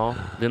 Ja,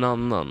 det är en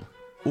annan.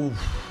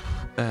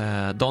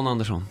 Dan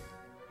Andersson.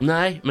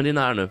 Nej, men det är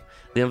nära nu.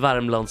 Det är en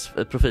Värmlands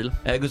profil.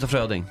 Gustaf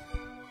Fröding.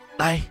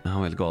 Nej. Han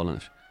var helt galen.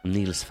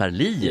 Nils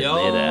Ferlin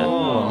är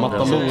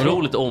det. Den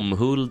otroligt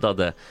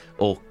omhuldade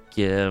och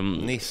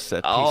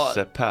Nisse,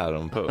 Pisse,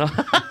 Päronpung.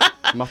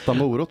 Matta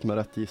Morot med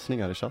rätt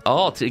gissningar i chatten.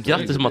 Ja,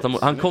 grattis Matta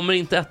Morot. Han kommer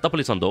inte etta på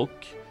listan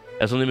dock.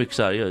 Eftersom det är mycket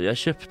så här, jag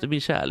köpte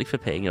min kärlek för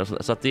pengar och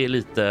så att det är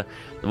lite,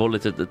 det var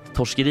lite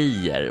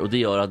torskerier och det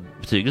gör att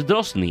betyget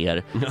dras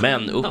ner.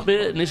 Men upp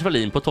med Nils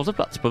Ferlin på 12:e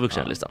plats på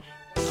vuxenlistan.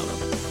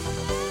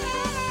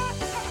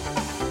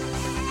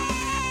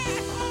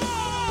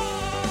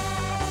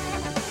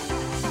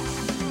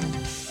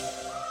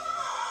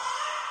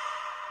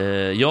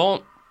 Ja,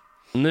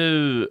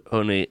 nu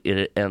hörni är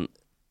det en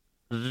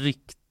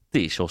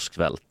riktig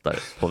kioskvältare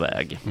på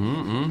väg.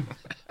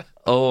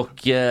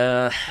 Och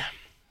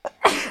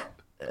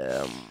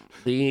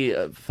det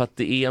är för att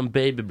det är en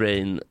baby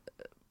brain.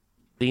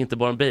 Det är inte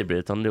bara en baby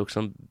utan det är också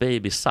en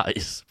baby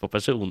size på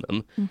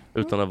personen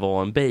utan att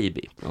vara en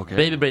baby. Okay.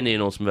 Baby brain är ju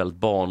någon som är väldigt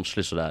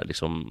barnslig sådär,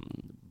 liksom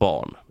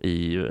barn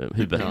i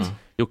huvudet.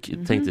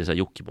 Tänkte så här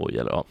Jockiboi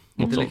eller ja,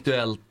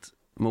 intellektuellt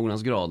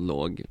mognadsgrad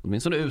låg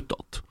åtminstone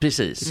utåt.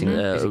 Precis. I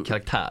sin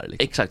karaktär.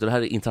 Liksom. Exakt, och det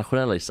här är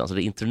internationella listan, så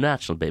det är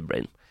International Baby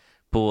Brain.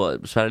 På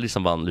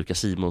Sverigelistan vann Lukas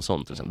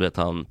Simonsson till exempel. Du vet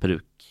han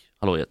peruk,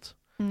 hallåjet.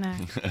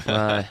 Nej.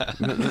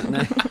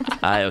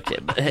 Nej, okej.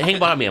 Häng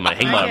bara med mig,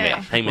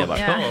 häng med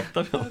bara.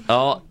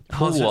 Ja,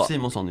 på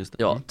Simonsson just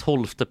det. Ja,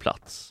 12:e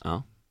plats.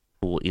 Ja.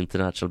 På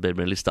International Baby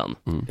Brain-listan.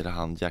 Är det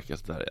han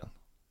Jackass där igen?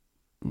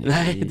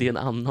 Nej, det är en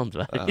annan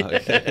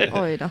dvärg.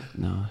 Oj då.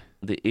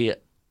 Det är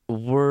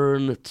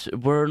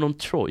Vernon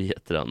Troy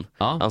heter han.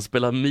 Ja. Han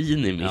spelar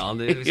Minimi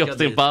i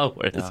Austin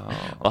Powers. Ja.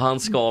 Och han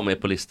ska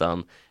med på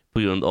listan på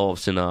grund av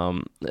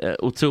sina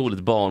otroligt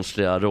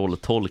barnsliga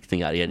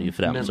rolltolkningar är det ju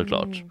främst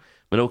såklart.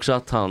 Men också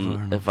att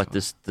han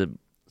faktiskt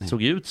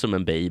såg ut som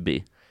en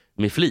baby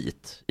med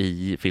flit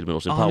i filmen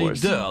Austin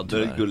Powers. Han är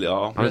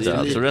död. Han är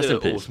död. Så rest in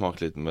peace.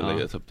 Osmakligt med att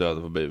lägga upp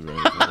döda på babyn.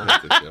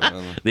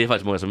 Det är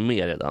faktiskt många som är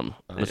med redan.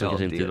 Men så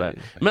kanske inte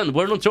är. Men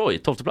Vernon Troy,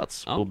 12:e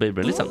plats på Baby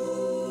Brain-listan.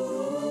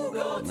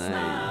 Nej.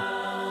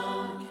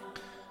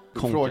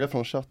 Fråga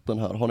från chatten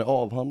här. Har ni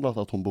avhandlat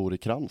att hon bor i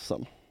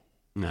kransen?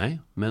 Nej,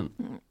 men...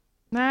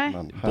 Nej.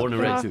 Born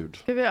and raised.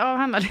 Ska vi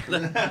avhandla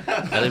det?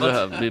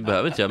 Ja, vi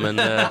behöver inte, men...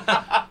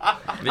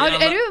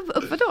 är du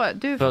uppe då?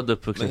 Du född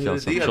uppvuxen i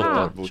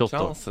kransen.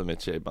 28 med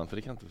ett tjejband, för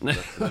det kan inte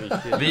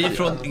vi är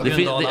från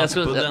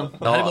Gröndalapudden.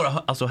 Det här är våra,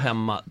 alltså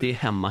hemma, det är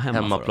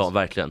hemmaplan,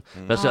 verkligen.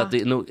 Men jag säger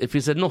att det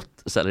finns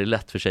något så det är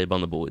lätt för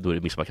tjejband att bo, då är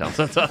det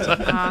Midsommarkransen.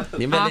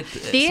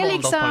 Det är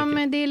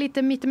liksom, det är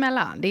lite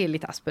mittemellan. Det är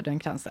lite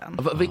Aspuddenkransen.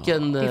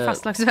 Vilken... Det är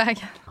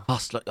Fastlagsvägen.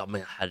 Ja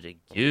men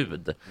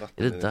herregud.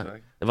 Är det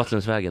där?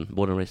 Vattenvägen,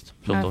 Born and raised.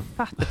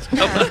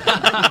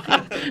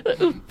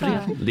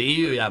 Det är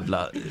ju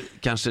jävla,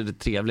 kanske det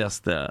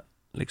trevligaste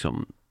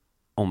liksom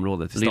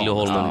området i stan.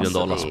 Liljeholmen,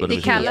 Gröndal,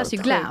 det kallas ju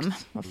glam.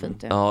 Vad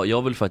fint det. Ja,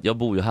 jag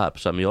bor ju här på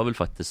så här, men jag vill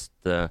faktiskt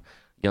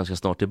ganska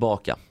snart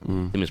tillbaka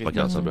till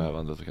Midsommarkransen.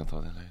 Behövande så kan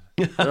ta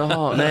det.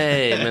 Jaha,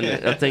 nej, men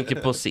jag tänker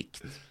på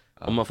sikt.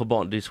 Om man får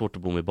barn, det är svårt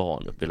att bo med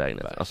barn uppe i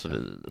lägenheten. Alltså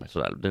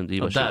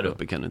sådär. Där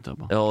uppe kan du inte ha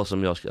barn. Ja,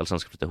 som jag ska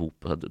flytta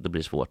ihop, det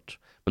blir svårt.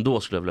 Men då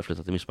skulle jag vilja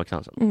flytta till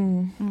Midsommarkransen.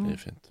 Det är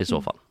fint. I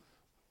så fall.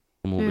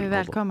 Du är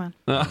välkommen.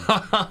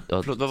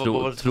 Jag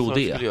tror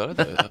det.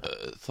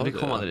 Vi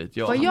kommer dit.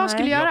 Vad jag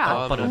skulle göra?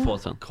 Kappa den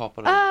påsen.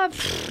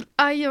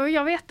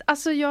 Jag vet,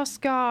 alltså jag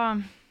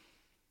ska...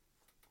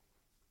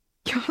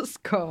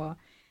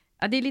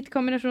 Ja, det är lite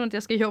kombination att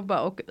jag ska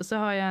jobba och så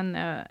har jag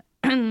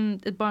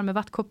ett barn med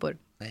vattkoppor.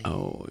 Nej.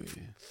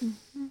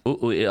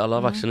 Och är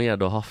alla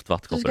vaccinerade och haft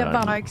vattkoppor? Du ska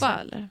vampa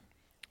eller?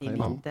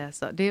 Inte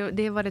så.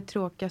 Det var det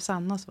tråkiga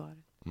sanna svaret.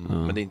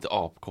 Men det är inte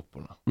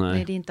apkopporna.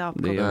 Nej, det är inte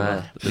apkoppor. Det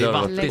hade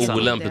varit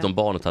olämpligt om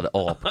barnet hade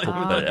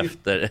apkoppor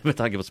efter med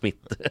tanke på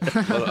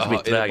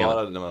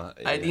smittvägen. Nej,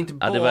 det är inte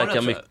bara det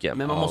verkar mycket.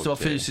 Men man måste vara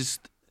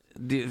fysiskt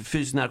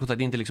närkontakt,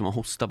 det är inte liksom att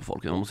hosta på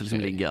folk, man måste liksom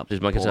ligga.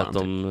 Precis, man kan säga att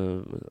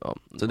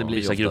så det blir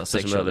vissa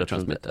grupper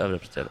som är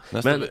överrepresenterade.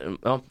 Men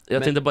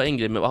jag tänkte bara en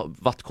grej med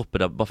vattkoppor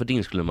där, bara för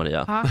din skulle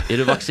Maria. Är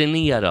du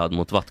vaccinerad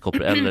mot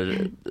vattkoppor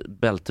eller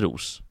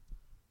bältros?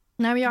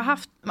 Nej, men jag har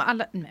haft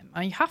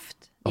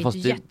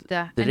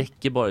det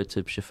räcker bara i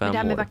typ 25 år. Det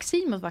här med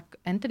vaccin mot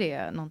är inte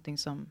det någonting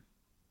som...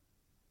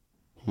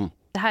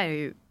 Det här är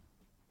ju...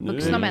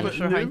 Vuxna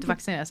människor har inte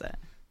vaccinerat sig.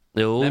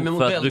 Jo,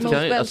 för att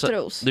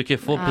du kan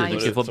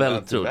få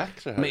bältros.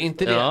 Men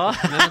inte det. Ja.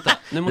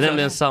 Det är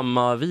nämligen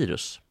samma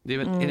virus. Det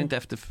är det inte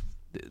efter...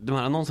 De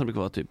här annonserna brukar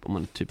vara typ om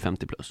man är typ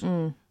 50 plus.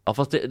 Ja,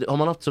 fast har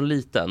man haft så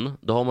liten,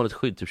 då har man ett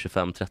skydd typ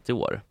 25-30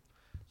 år.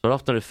 Så har du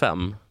haft när du är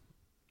 5,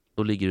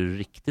 då ligger du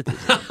riktigt i.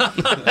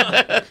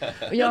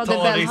 Ja, det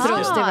är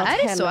bältros.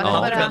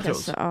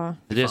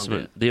 Är det så?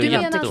 Det är du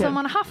menar alltså om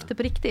man har haft det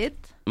på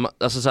riktigt?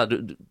 Alltså så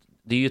här,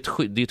 det är ju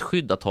ett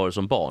skydd att ha det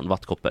som barn,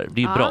 vattkoppor.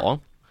 Det är ju bra.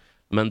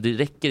 Men det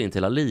räcker inte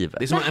hela livet.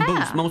 Det är som en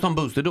boost, man måste ha en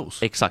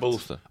boosterdos. Exakt.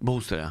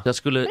 Booster, ja. Jag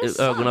skulle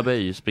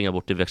ögonaböj springa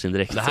bort till vaccin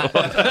direkt.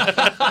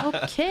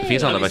 Okej.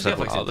 Finns andra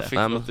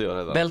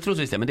vacciner? Bältros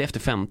visst, men det är efter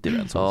 50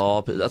 väl?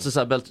 Ja, alltså så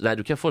här, nej,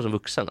 du kan få det som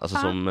vuxen. Alltså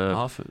som...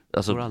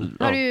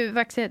 Har du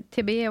vaccinerat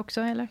TB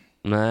också, eller?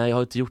 Nej, jag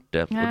har inte gjort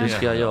det. Och det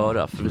ska jag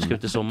göra. För vi ska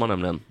ut i sommar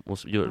nämligen. Och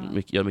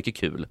göra mycket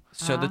kul.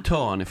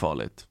 Södertörn är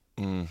farligt.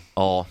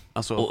 Ja,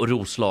 alltså, och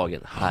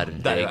Roslagen.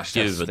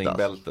 Herregud.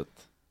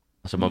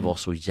 Alltså man var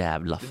så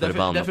jävla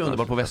förbannad. Därför är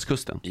underbart på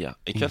västkusten. Ja,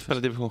 ikväll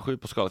spelar division 7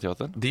 på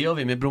Scalateatern. Det gör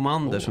vi med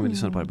Bromander som vi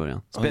lyssnade på i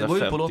början.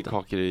 150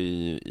 kakor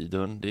i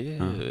dörren. Det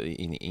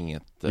är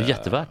inget... Det är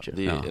jättevärt ju.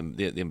 Det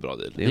är en bra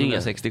deal. Det är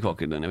 160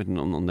 kakor i dörren. Jag vet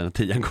inte om den här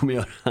 10 kommer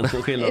göra någon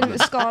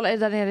skillnad. Skala är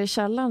där nere i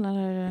källaren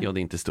eller? Ja, det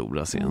är inte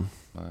stora scen.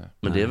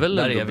 Men det är väl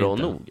ändå bra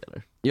nog,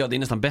 eller? Ja, det är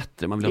nästan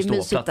bättre. Man vill ha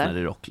ståplats när det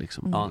är rock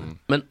liksom. Ja.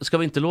 Men ska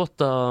vi inte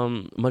låta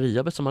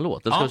Maria bestämma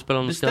låt? Eller ska vi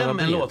spela bestäm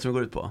en låt som vi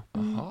går ut på.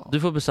 Du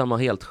får bestämma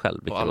helt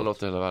själv. På alla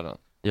låtar i hela världen.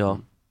 Ja.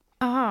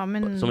 Aha,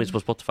 men... Som finns på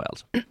Spotify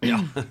alltså. Ja.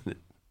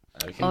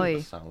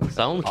 Oj.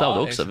 Soundcloud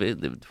också.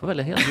 Du får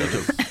välja helt.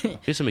 Det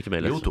finns så mycket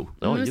möjligt.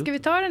 Men ska vi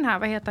ta den här,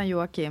 vad heter han,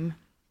 Joakim?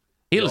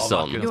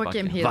 Hillson.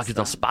 Joakim Hillson. Vackert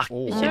utan spack.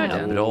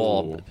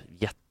 Bra.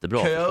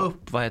 Jättebra. Köa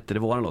upp, vad heter det,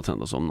 våran låt sen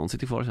då, som någon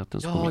sitter kvar i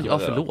sätten. Ja,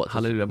 förlåt.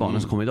 Halleluja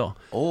barnen som kommer idag.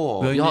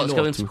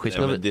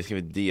 Det ska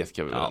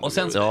vi. Ja, och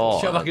sen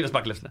kör Vackert och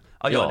spack efter.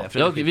 Ja,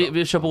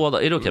 vi kör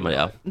båda. Är det okej,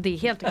 Maria? Det är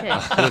helt okej.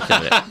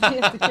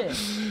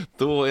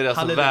 Då är det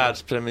alltså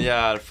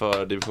världspremiär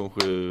för division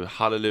 7.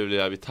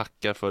 Halleluja, vi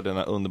tackar för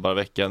denna underbara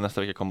vecka.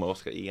 Nästa vecka kommer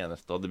Oskar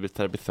Enestad. Det blir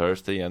Therapy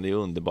Thursday igen, det är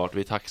underbart. Vi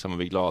är tacksamma,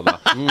 vi är glada.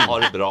 Ha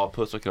det bra,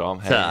 puss och kram.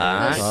 Hej.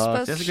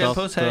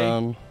 Puss,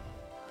 hej.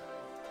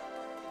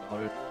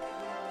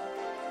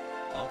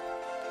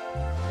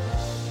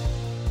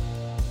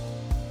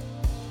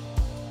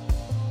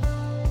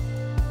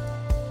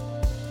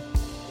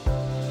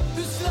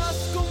 Hur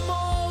slask och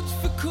mat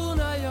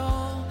förkunnar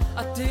jag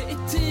att det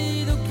är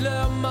tid att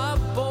glömma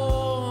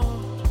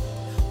bort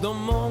de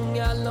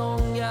många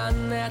långa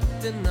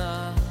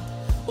nätterna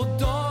och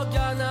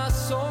dagarna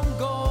som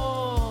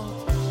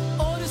gått.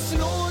 Och det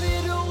slår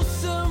i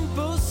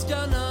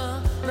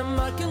rosenbuskarna när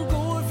marken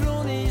går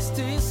från is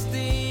till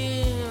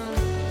sten.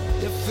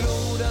 Jag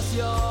frodas,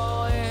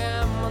 jag är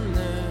hemma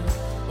nu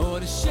och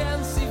det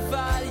känns i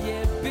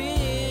varje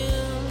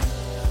ben.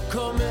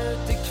 Kom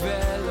ut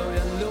ikväll och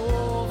jag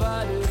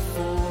lovar du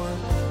får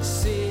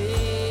se.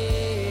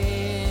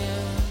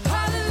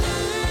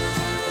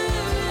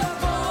 Halleluja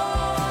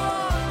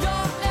barn,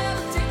 jag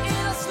eld till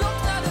era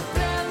slocknade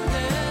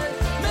bränder.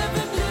 Men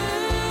vem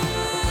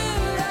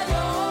lurar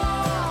jag?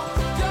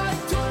 Jag är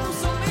tom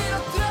som era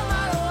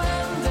drömmar och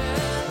händer.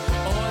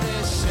 Och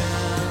det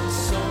känns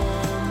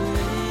som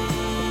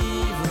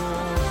liv och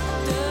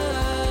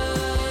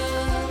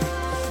död.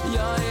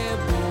 Jag är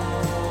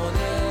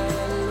både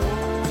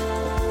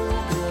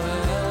låg och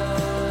hög.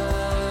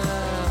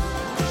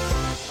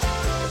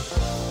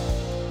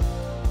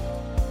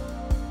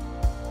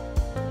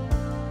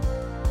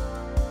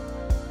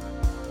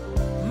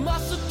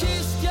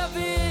 Masochist, jag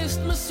visst,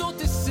 men så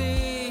till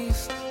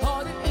sist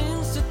har du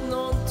insett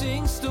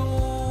någonting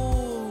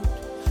stort.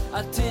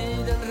 Att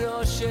tiden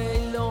rör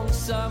sig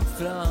långsamt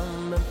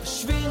fram men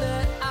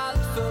försvinner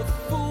allt för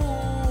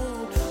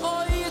fort.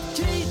 Och i ett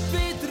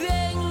kritvitt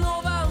regn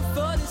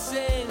ovanför din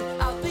säng,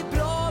 allt blir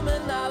bra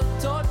men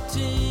allt tar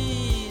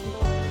tid.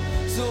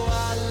 Så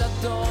alla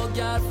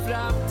dagar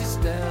fram tills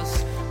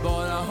dess,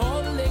 bara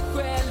håll dig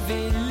själv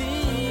vid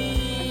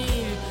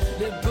liv.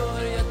 Det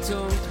börjar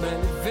tungt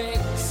men det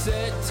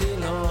växer till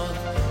något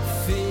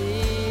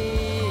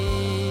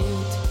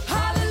fint.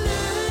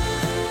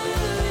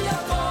 Halleluja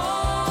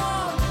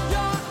barn,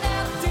 jag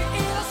eld till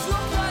era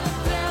slocknade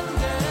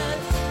bränder.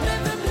 Men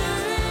vem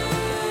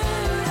lurar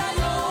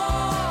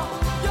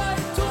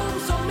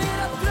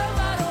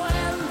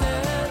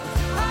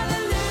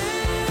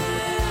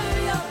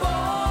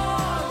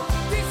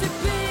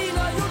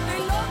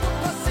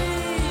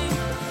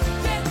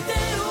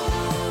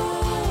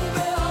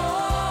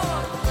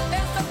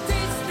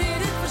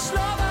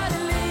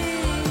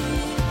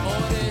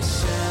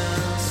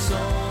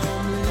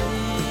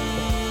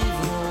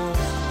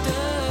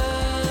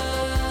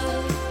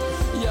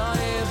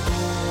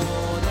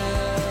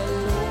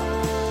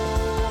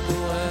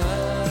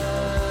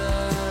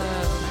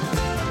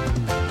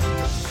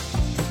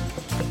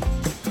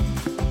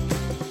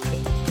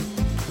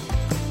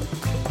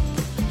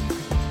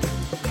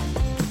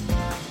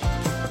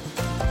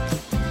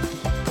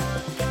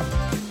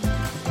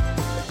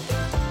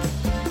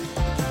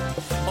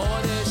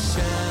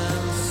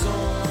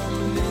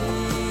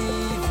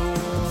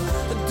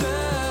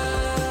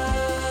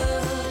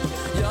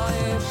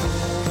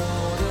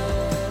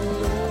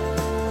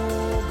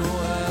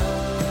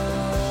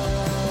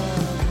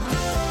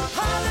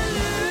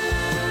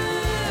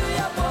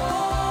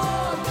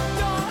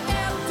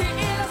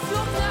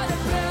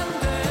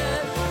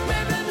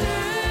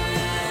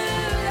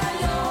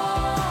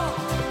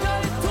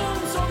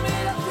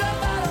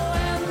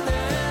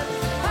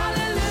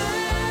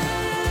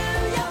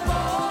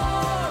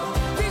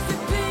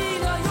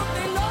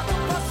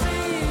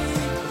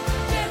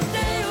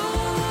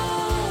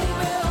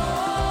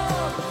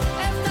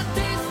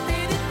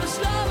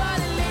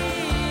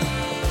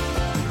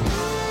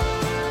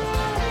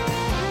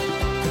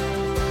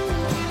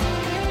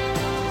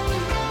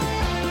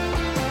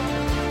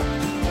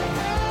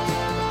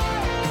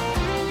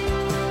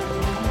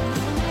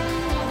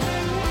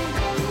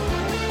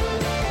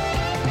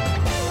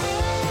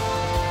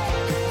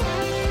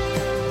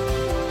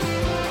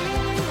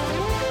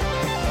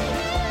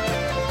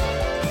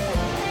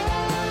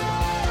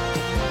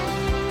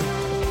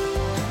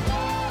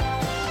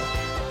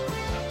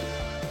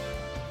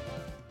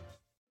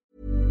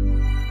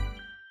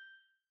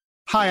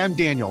Hi, I'm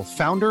Daniel,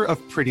 founder of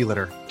Pretty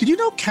Litter. Did you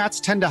know cats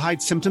tend to hide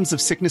symptoms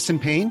of sickness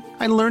and pain?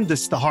 I learned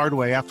this the hard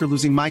way after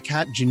losing my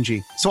cat,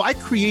 Gingy. So I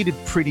created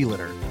Pretty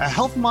Litter, a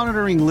health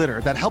monitoring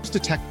litter that helps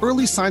detect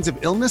early signs of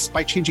illness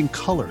by changing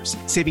colors,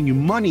 saving you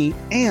money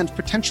and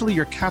potentially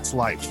your cat's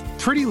life.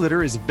 Pretty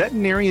Litter is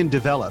veterinarian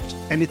developed,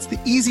 and it's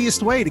the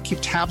easiest way to keep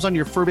tabs on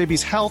your fur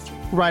baby's health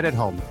right at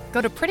home.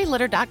 Go to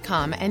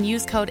prettylitter.com and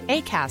use code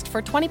ACAST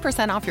for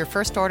 20% off your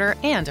first order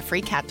and a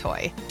free cat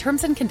toy.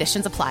 Terms and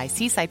conditions apply.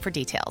 See site for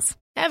details.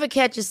 Ever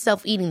catch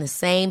yourself eating the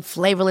same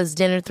flavorless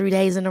dinner 3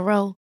 days in a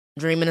row?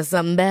 Dreaming of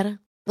something better?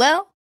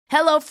 Well,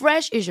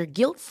 HelloFresh is your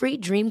guilt-free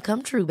dream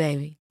come true,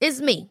 baby. It's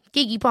me,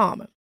 Keke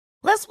Palmer.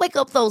 Let's wake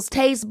up those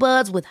taste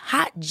buds with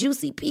hot,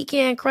 juicy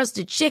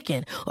pecan-crusted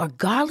chicken or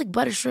garlic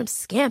butter shrimp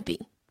scampi.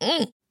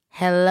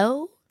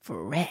 Hello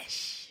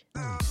Fresh.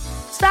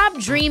 Stop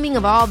dreaming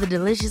of all the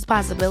delicious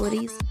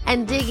possibilities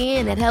and dig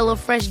in at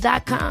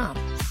HelloFresh.com.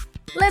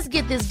 Let's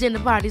get this dinner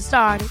party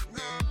started.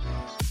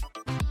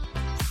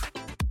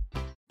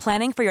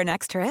 Planning for your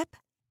next trip?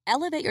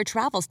 Elevate your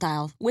travel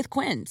style with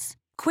Quince.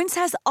 Quince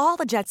has all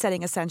the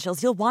jet-setting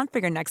essentials you'll want for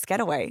your next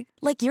getaway,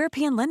 like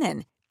European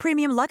linen,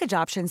 premium luggage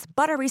options,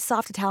 buttery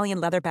soft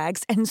Italian leather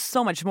bags, and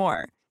so much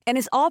more. And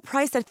is all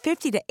priced at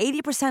 50 to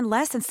 80%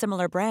 less than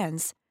similar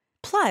brands.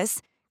 Plus,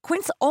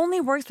 Quince only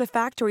works with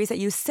factories that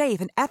use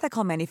safe and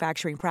ethical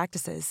manufacturing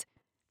practices.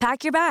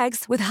 Pack your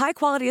bags with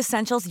high-quality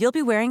essentials you'll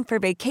be wearing for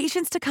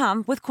vacations to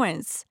come with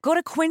Quince. Go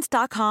to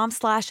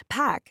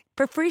quince.com/pack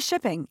for free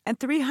shipping and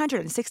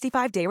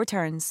 365-day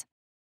returns.